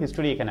বের করবো,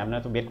 হিস্টোরি এখানে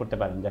আপনারা তো বের করতে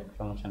পারেন, দেখ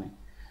সমস্যা নেই।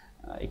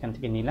 এখান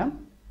থেকে নিলাম,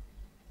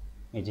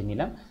 এই যে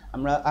নিলাম,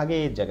 আমরা আগে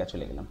এর জায়গায়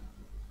চলে গেলাম।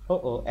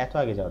 ও এত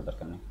আগে যাওয়ার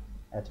দরকার নেই,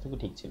 এতটুকু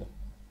ঠিক ছিল।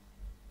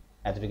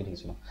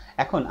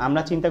 এখন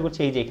আমরা চিন্তা করছি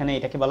এই যে এখানে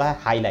এটাকে বলা হয়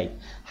হাইলাইট।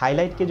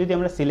 হাইলাইটকে যদি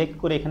আমরা সিলেক্ট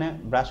করে এখানে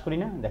ব্রাশ করি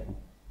না, দেখেন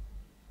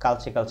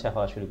কালচে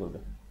হওয়া শুরু করবে।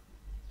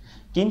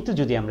 কিন্তু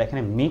যদি আমরা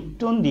এখানে মিড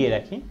টোন দিয়ে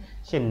রাখি,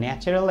 সে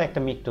ন্যাচারাল একটা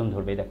মিড টোন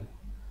ধরবে, দেখেন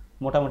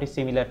মোটামুটি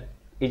সিমিলার,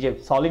 এই যে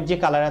সলিড যে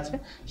কালার আছে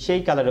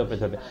সেই কালারের উপরে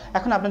ধরবে।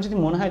 এখন আপনার যদি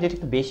মনে হয় যে এটা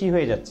একটু বেশি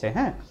হয়ে যাচ্ছে,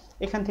 হ্যাঁ,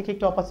 এখান থেকে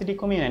একটু অপাসিটি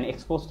কমিয়ে নেন,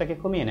 এক্সপোজটাকে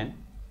কমিয়ে নেন,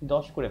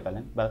 10 করে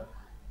ফেলেন, বা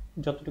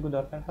যতটুকু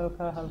দরকার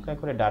হালকা হালকা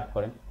করে ডার্ক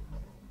করেন,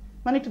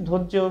 মানে একটু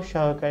ধৈর্য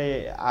সহকারে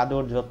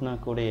আদর যত্ন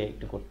করে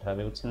একটু করতে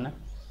হবে, বুঝছেন না।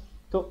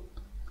 তো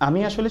আমি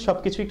আসলে সব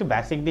কিছু একটু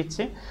বেসিক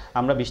দিচ্ছি,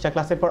 আমরা 20টা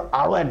ক্লাসের পর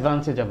আরও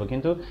অ্যাডভান্সে যাব,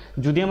 কিন্তু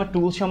যদি আমার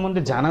টুল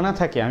সম্বন্ধে জানা না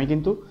থাকে আমি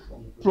কিন্তু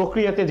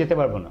প্রক্রিয়াতে যেতে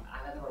পারবো না।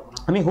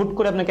 আমি হুট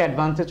করে আপনাকে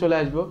অ্যাডভান্সে চলে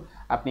আসবো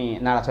আপনি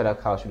নাড়াচাড়া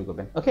খাওয়া শুরু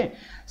করবেন। ওকে,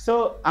 সো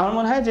আমার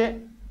মনে হয় যে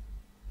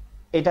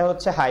এটা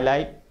হচ্ছে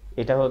হাইলাইট,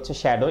 এটা হচ্ছে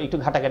শ্যাডো, একটু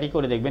ঘাটাঘাটি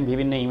করে দেখবেন,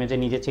 বিভিন্ন ইমেজে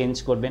নিজে চেঞ্জ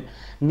করবেন,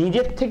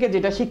 নিজের থেকে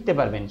যেটা শিখতে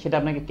পারবেন সেটা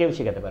আপনাকে কেউ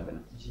শেখাতে পারবে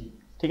না।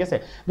 ঠিক আছে,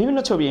 বিভিন্ন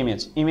ছবি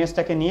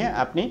ইমেজটাকে নিয়ে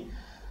আপনি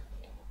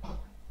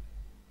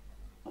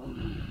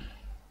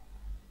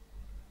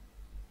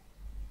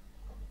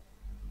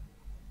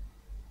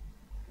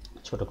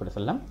ছোট করে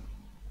ফেললাম।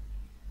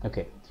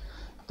 ওকে,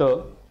 তো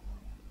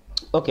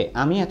ওকে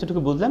আমি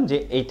এতটুকু বুঝলাম যে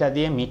এইটা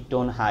দিয়ে মিড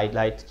টোন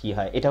হাইলাইট কি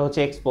হয়। এটা হচ্ছে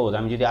এক্সপোজ,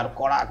 আমি যদি আর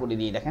কড়া করে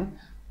দিই দেখেন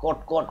কট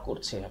কট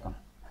করছে, এখন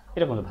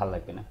এটা কিন্তু ভালো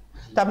লাগবে না।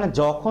 তা আপনার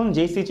যখন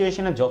যেই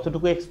সিচুয়েশনে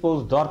যতটুকু এক্সপোজ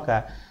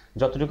দরকার,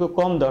 যতটুকু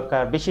কম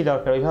দরকার বেশি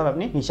দরকার ওইভাবে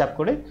আপনি হিসাব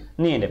করে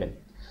নিয়ে নেবেন।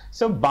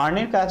 সো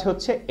বার্নের কাজ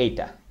হচ্ছে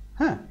এইটা।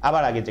 হ্যাঁ,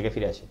 আবার আগের জায়গায়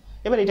ফিরে আসি।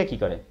 এবার এটা কি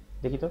করে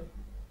দেখি তো,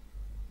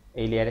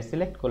 এই লেয়ারে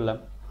সিলেক্ট করলাম,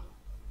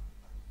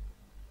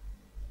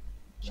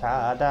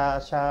 সাদা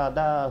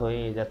সাদা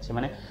হয়ে যাচ্ছে,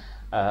 মানে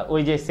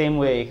ওই যে সেম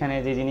ওয়ে এখানে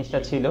যে জিনিসটা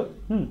ছিল।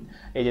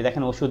 এই যে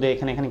দেখেন ওষুধে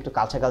এখানে এখানে একটু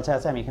কালচা কালচা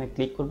আছে, আমি এখানে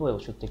ক্লিক করবো,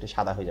 ওষুধটা একটু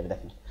সাদা হয়ে যাবে।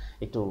 দেখেন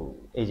একটু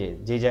এই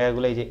যে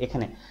জায়গাগুলো, এই যে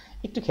এখানে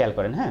একটু খেয়াল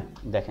করেন। হ্যাঁ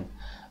দেখেন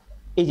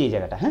এই যে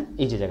জায়গাটা, হ্যাঁ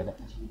এই যে জায়গাটা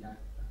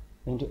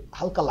কিন্তু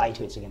হালকা লাইট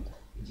হয়েছে, কিন্তু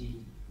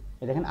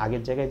এই দেখেন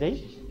আগের জায়গায় যাই,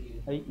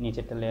 এই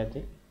নিচেরটা লেয়ার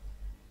যাই,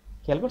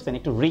 খেয়াল করছেন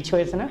একটু রিচ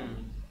হয়েছে না?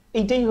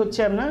 এইটাই হচ্ছে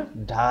আপনার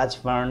ডাচ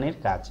বার্নের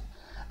কাজ।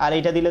 আর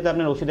এটা দিলে তো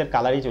আপনার ওষুধের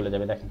কালারই চলে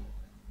যাবে। দেখেন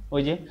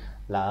ওই যে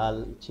লাল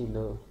ছিল,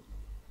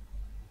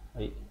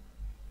 ওই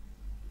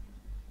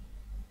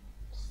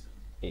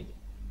এই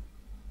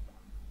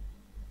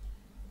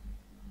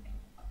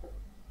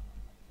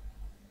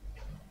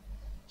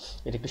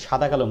এটা একটু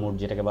সাদা কালো মুড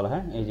যেটাকে বলা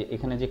হয়। এই যে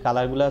এখানে যে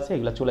কালারগুলো আছে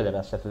এগুলো চলে যাবে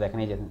আস্তে আস্তে। দেখেন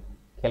এই যে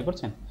খেয়াল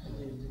করছেন,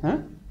 হ্যাঁ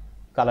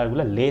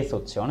কালারগুলো লেস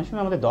হচ্ছে। অনেক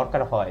সময় আমাদের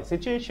দরকার হয়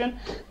সিচুয়েশন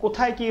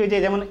কোথায় কি, ওই যে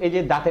যেমন এই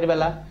যে দাঁতের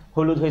বেলা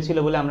হলুদ হয়েছিল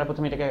বলে আমরা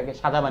প্রথমে এটাকে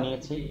সাদা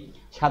বানিয়েছি,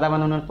 সাদা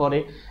বানানোর পরে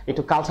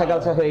একটু কালচা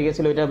কালচা হয়ে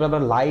গেছিলো, ওইটার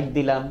আবার লাইট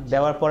দিলাম,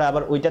 দেওয়ার পরে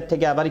আবার ওইটার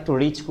থেকে আবার একটু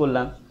রিচ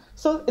করলাম।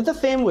 So it's the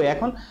same way.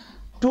 এখন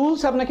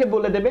টুলস আপনাকে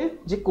বলে দেবে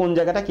যে কোন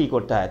জায়গাটা কি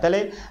করতে হয়। তাহলে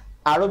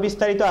আরও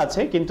বিস্তারিত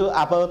আছে, কিন্তু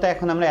আপাতত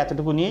এখন আমরা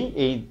এতটুকু নিয়েই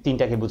এই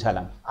তিনটাকে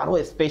বুঝালাম। আরও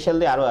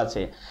স্পেশালি আরও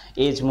আছে,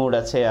 এজ মোড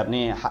আছে, আপনি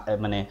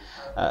মানে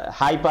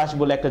হাই পাস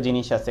বলে একটা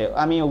জিনিস আছে,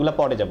 আমি ওগুলো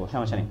পরে যাব,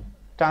 সমস্যা নেই।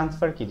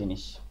 ট্রান্সফার কি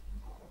জিনিস?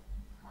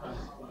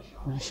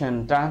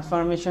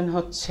 ট্রান্সফরমেশন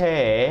হচ্ছে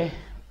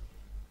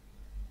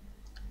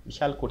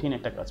বিশাল কঠিন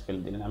একটা কাজ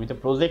ফেলে দিলেন। আমি তো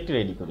প্রজেক্ট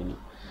রেডি করিনি,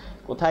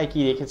 কোথায় কি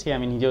রেখেছি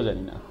আমি নিজেও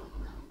জানি না।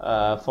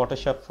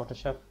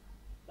 ফটোশপ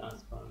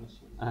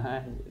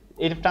হ্যাঁ,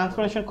 এই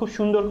ট্রান্সফরমেশন খুব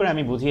সুন্দর করে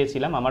আমি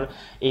বুঝিয়েছিলাম আমার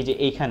এই যে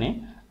এইখানে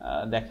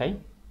দেখাই।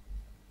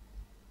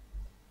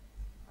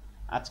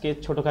 আজকে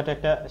ছোটোখাটো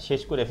একটা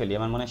শেষ করে ফেলি,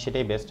 আমার মনে হয়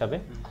সেটাই বেস্ট হবে।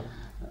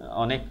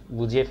 অনেক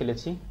বুঝিয়ে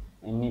ফেলেছি,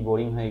 এমনি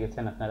বোরিং হয়ে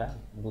গেছেন আপনারা,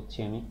 বুঝছি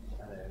আমি।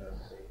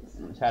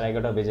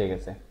 11:30 বেজে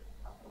গেছে।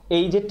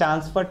 এই যে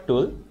transfer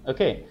tool,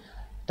 okay,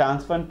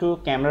 transfer to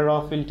camera র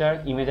ফিল্টার,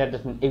 ইমেজ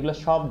অ্যাডজাস্টমেন্ট, এগুলো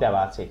সব দেওয়া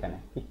আছে এখানে।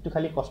 একটু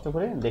খালি কষ্ট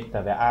করে দেখতে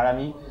হবে। আর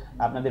আমি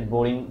আপনাদের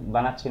বোরিং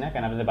বানাচ্ছি না,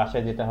 কেন আপনাদের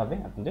বাসায় যেতে হবে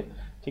আপনাদের,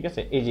 ঠিক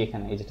আছে? এই যে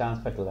এখানে এই যে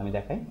ট্রান্সফার টুল আমি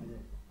দেখাই,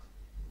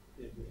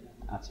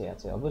 আছে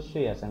আছে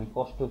অবশ্যই আছে। আমি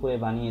কষ্ট করে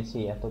বানিয়েছি,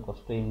 এত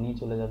কষ্ট এমনিই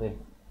চলে যাবে।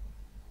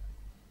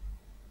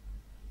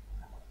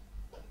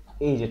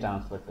 এই যে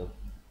ট্রান্সফার টুল,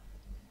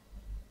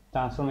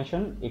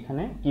 ট্রান্সফরমেশন,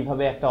 এখানে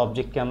কিভাবে একটা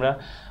অবজেক্টকে আমরা,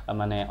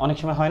 মানে অনেক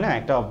সময় হয় না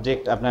একটা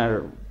অবজেক্ট আপনার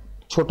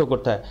ছোট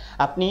করতে হয়,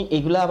 আপনি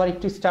এগুলো আবার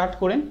একটু স্টার্ট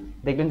করেন,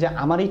 দেখবেন যে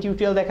আমার এই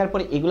টিউটোরিয়াল দেখার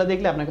পরে এগুলো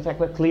দেখলে আপনার কাছে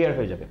একবার ক্লিয়ার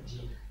হয়ে যাবে।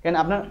 কারণ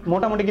আপনার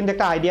মোটামুটি কিন্তু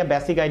একটা আইডিয়া,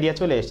 বেসিক আইডিয়া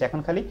চলে এসেছে। এখন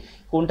খালি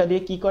কোনটা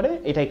দিয়ে কি করে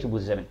এটা একটু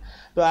বুঝে যাবেন।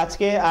 তো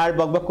আজকে আর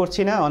বকবক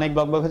করছি না, অনেক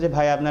বকবক হচ্ছে।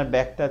 ভাই আপনার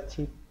ব্যাগটা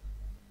ঠিক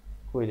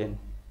কই দেন?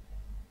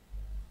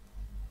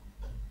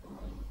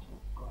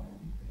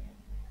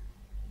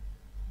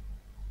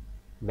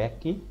 ব্যাগ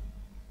কি?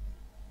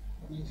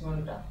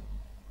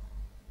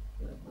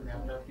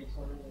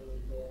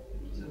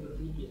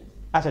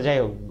 আচ্ছা যাই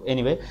হোক,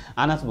 এনিওয়ে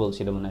আনাস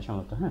বলছিল মনে হয়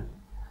সম্ভবত। হ্যাঁ,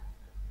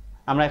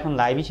 আমরা এখন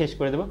লাইভই শেষ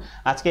করে দেবো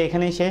আজকে,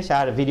 এখানেই শেষ।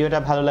 আর ভিডিওটা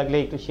ভালো লাগলে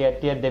একটু শেয়ার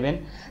টিয়ার দেবেন।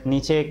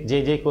 নিচে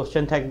যে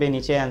কোশ্চেন থাকবে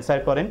নিচে অ্যান্সার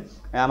করেন,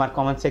 আমার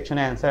কমেন্ট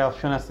সেকশনে অ্যান্সার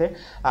অপশন আছে।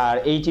 আর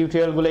এই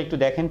টিউটোরিয়ালগুলো একটু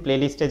দেখেন, প্লে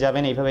লিস্টে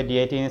যাবেন, এইভাবে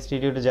ডিআইটি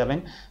ইনস্টিটিউটে যাবেন,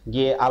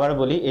 গিয়ে আবার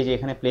বলি এই যে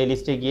এখানে প্লে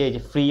লিস্টে গিয়ে এই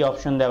যে ফ্রি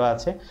অপশন দেওয়া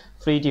আছে,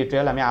 ফ্রি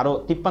টিউটোরিয়াল। আমি আরও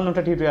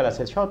 53টা টিউটোরিয়াল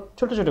আছে, সব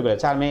ছোটো ছোটো করে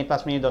 4 minute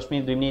 5 minute 10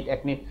 minute 2 minute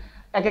 1 minute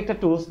এক একটা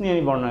টুলস নিয়ে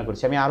আমি বর্ণনা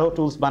করছি। আমি আরও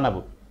টুলস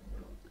বানাবো,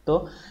 তো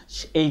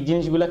এই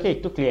জিনিসগুলোকে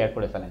একটু ক্লিয়ার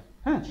করে ফেলেন।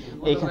 হ্যাঁ,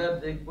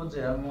 দেখবো যে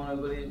আমি মনে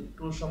করি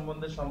টুল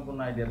সম্বন্ধে সম্পূর্ণ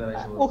আইডিয়া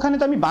দাঁড়াইছে। ওখানে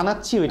তো আমি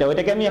বানাচ্ছি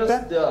ওইটাকে আমি একটা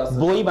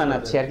বই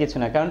বানাচ্ছি, আর কিছু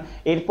না। কারণ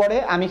এরপরে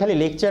আমি খালি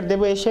লেকচার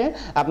দেবো, এসে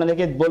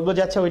আপনাদেরকে বলবো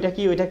যে আচ্ছা ওইটা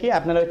কি,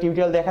 আপনারা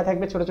টিউটোরিয়াল দেখা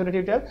থাকবে, ছোট ছোট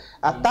টিউটোরিয়াল।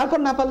 আর তারপর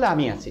না পারলে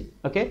আমি আছি,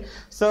 ওকে।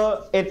 সো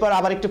এরপর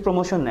আবার একটু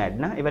প্রমোশন অ্যাড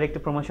না, এবার একটু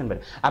প্রমোশন বের।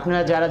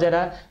 আপনারা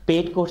যারা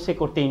পেইড কোর্সে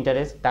করতে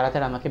ইন্টারেস্ট,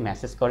 তারা আমাকে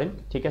মেসেজ করেন,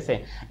 ঠিক আছে?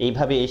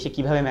 এইভাবে এসে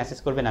কিভাবে মেসেজ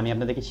করবেন আমি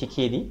আপনাদেরকে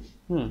শিখিয়ে দিই।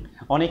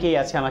 অনেকেই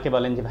আছে আমাকে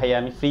বলেন যে ভাইয়া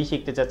আমি ফ্রি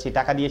শিখতে চাচ্ছি,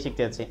 টাকা দিয়ে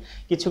শিখতে চাচ্ছি।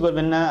 কিছু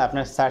করবেন না,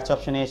 আপনার সার্চ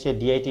অপশনে এসে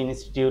ডিআইটি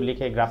ইনস্টিটিউট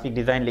লিখে গ্রাফিক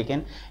ডিজাইন লিখেন,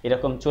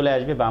 এরকম চলে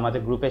আসবে, বা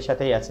আমাদের গ্রুপের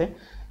সাথেই আছে।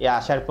 এ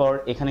আসার পর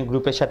এখানে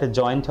গ্রুপের সাথে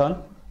জয়েন্ট হন,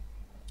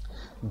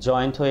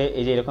 জয়েন্ট হয়ে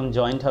এই যে এরকম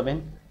জয়েন্ট হবেন।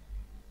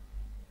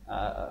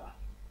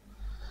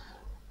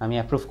 আমি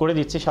অ্যাপ্রুভ করে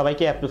দিচ্ছি,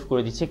 সবাইকে অ্যাপ্রুভ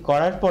করে দিচ্ছি।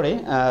 করার পরে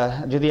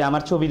যদি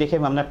আমার ছবি দেখে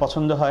আপনার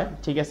পছন্দ হয়,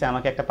 ঠিক আছে,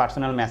 আমাকে একটা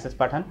পার্সোনাল মেসেজ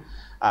পাঠান।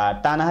 আর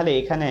তা না হলে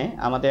এখানে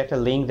আমাদের একটা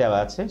লিঙ্ক দেওয়া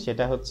আছে,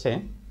 সেটা হচ্ছে,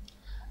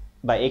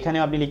 বা এখানে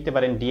আপনি লিখতে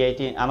পারেন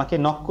ডিআইটি, আমাকে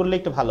নক করলে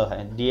একটু ভালো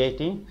হয়,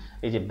 ডিআইটি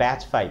এই যে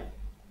ব্যাচ 5,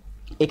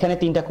 এখানে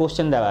 3টা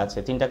কোশ্চেন দেওয়া আছে।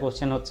 3টা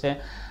কোশ্চেন হচ্ছে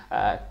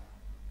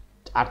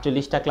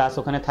 48টা ক্লাস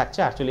ওখানে থাকছে,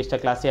 48টা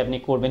ক্লাসে আপনি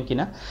করবেন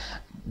কিনা।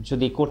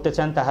 যদি করতে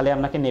চান তাহলে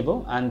আপনাকে নেব।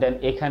 অ্যান্ড দেন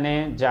এখানে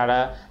যারা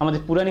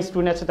আমাদের পুরান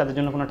স্টুডেন্ট আছে তাদের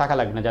জন্য কোনো টাকা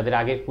লাগবে না, যাদের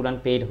আগের পুরান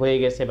পেইড হয়ে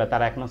গেছে বা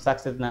তারা এখনও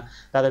সাকসেস না,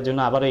 তাদের জন্য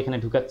আবারও এখানে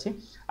ঢুকাচ্ছি।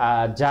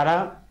 যারা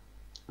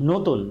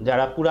নতুন,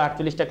 যারা পুরো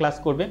 48টা ক্লাস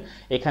করবে,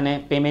 এখানে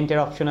পেমেন্টের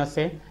অপশন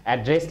আছে,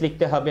 অ্যাড্রেস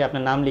লিখতে হবে,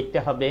 আপনার নাম লিখতে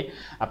হবে,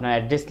 আপনার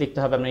অ্যাড্রেস লিখতে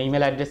হবে, আপনার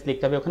ইমেল অ্যাড্রেস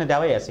লিখতে হবে, ওখানে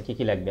দেওয়াই আছে কী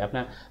কী লাগবে।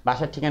 আপনার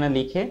বাসার ঠিকানা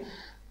লিখে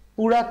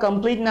পুরা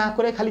কমপ্লিট না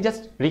করে খালি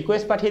জাস্ট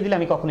রিকোয়েস্ট পাঠিয়ে দিলে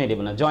আমি কখনোই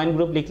দেবো না, জয়েন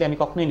গ্রুপ লিখলে আমি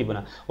কখনোই নেব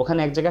না। ওখানে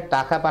এক জায়গায়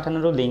টাকা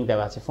পাঠানোরও লিঙ্ক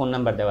দেওয়া আছে, ফোন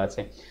নাম্বার দেওয়া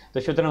আছে। তো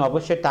সুতরাং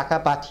অবশ্যই টাকা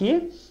পাঠিয়ে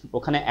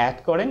ওখানে অ্যাড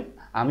করেন।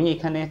 আমি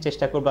এখানে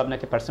চেষ্টা করবো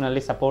আপনাকে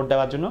পার্সোনালি সাপোর্ট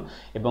দেওয়ার জন্য,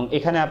 এবং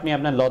এখানে আপনি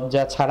আপনার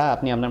লজ্জা ছাড়া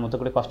আপনি আপনার মতো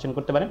করে কোশ্চেন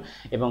করতে পারেন।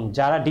 এবং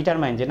যারা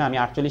ডিটারমাইন্ড যে না আমি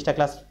 48টা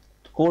ক্লাস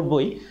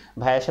করবই,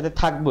 ভাইয়ের সাথে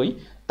থাকবই,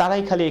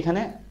 তারাই খালি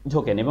এখানে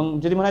ঢোকেন। এবং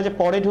যদি মনে হয় যে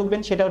পরে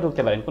ঢুকবেন, সেটাও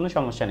ঢুকতে পারেন, কোনো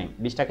সমস্যা নেই।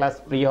 20টা ক্লাস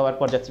ফ্রি হওয়ার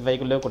পর জাস্টিফাই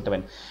করলেও করতে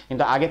পারেন,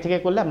 কিন্তু আগে থেকে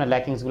করলে আপনার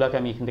ল্যাকিংসগুলোকে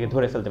আমি এখান থেকে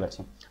ধরে ফেলতে পারছি।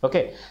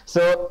 ওকে,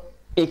 সো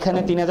এখানে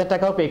 3000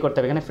 টাকাও পে করতে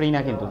হবে, এখানে ফ্রি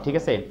না কিন্তু, ঠিক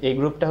আছে। এই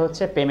গ্রুপটা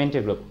হচ্ছে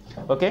পেমেন্টের গ্রুপ।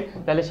 ওকে,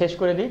 তাহলে শেষ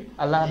করে দিই,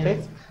 আল্লাহ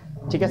হাফেজ,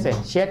 ঠিক আছে।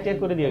 শেয়ার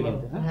করে দিও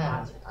কিন্তু,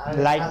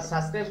 লাইক,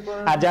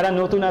 আর যারা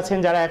নতুন আছেন,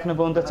 যারা এখনো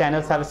পর্যন্ত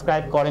চ্যানেল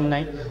সাবস্ক্রাইব করেন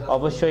নাই,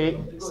 অবশ্যই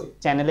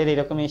চ্যানেলের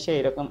এরকম এসে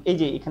এরকম এই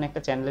যে এখানে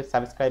একটা চ্যানেলের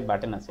সাবস্ক্রাইব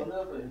বাটন আছে,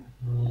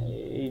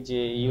 এই যে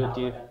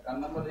ইউটিউব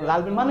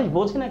লাল, মানুষ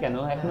বোঝে না কেন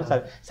এখনো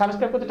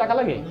সাবস্ক্রাইব করতে টাকা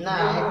লাগে না,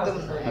 একদম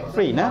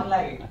ফ্রি না,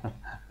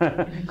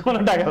 কোনো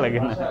টাকা লাগে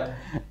না।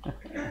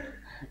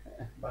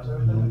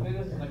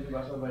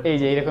 এই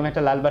যে এরকম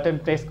একটা লাল বাটন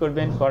প্রেস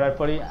করবেন, করার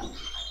পরে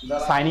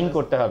সাইন ইন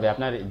করতে হবে,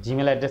 আপনার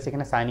জিমেল অ্যাড্রেস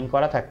এখানে সাইন ইন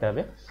করা থাকতে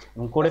হবে,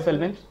 এবং করে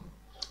ফেলবেন।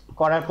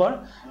 করার পর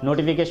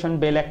নোটিফিকেশন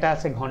বেল একটা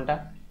আছে, ঘন্টা,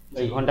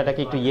 ওই ঘন্টাটাকে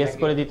একটু ইয়েস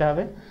করে দিতে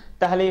হবে,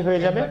 তাহলেই হয়ে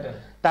যাবে।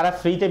 তারা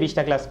ফ্রিতে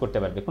 20টা ক্লাস করতে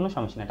পারবে, কোনো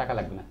সমস্যা নেই, টাকা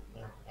লাগবে না।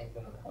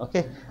 ওকে,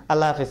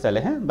 আল্লাহ হাফেজ তাহলে,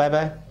 হ্যাঁ, বাই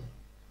বাই,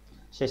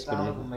 শেষ করে দিই।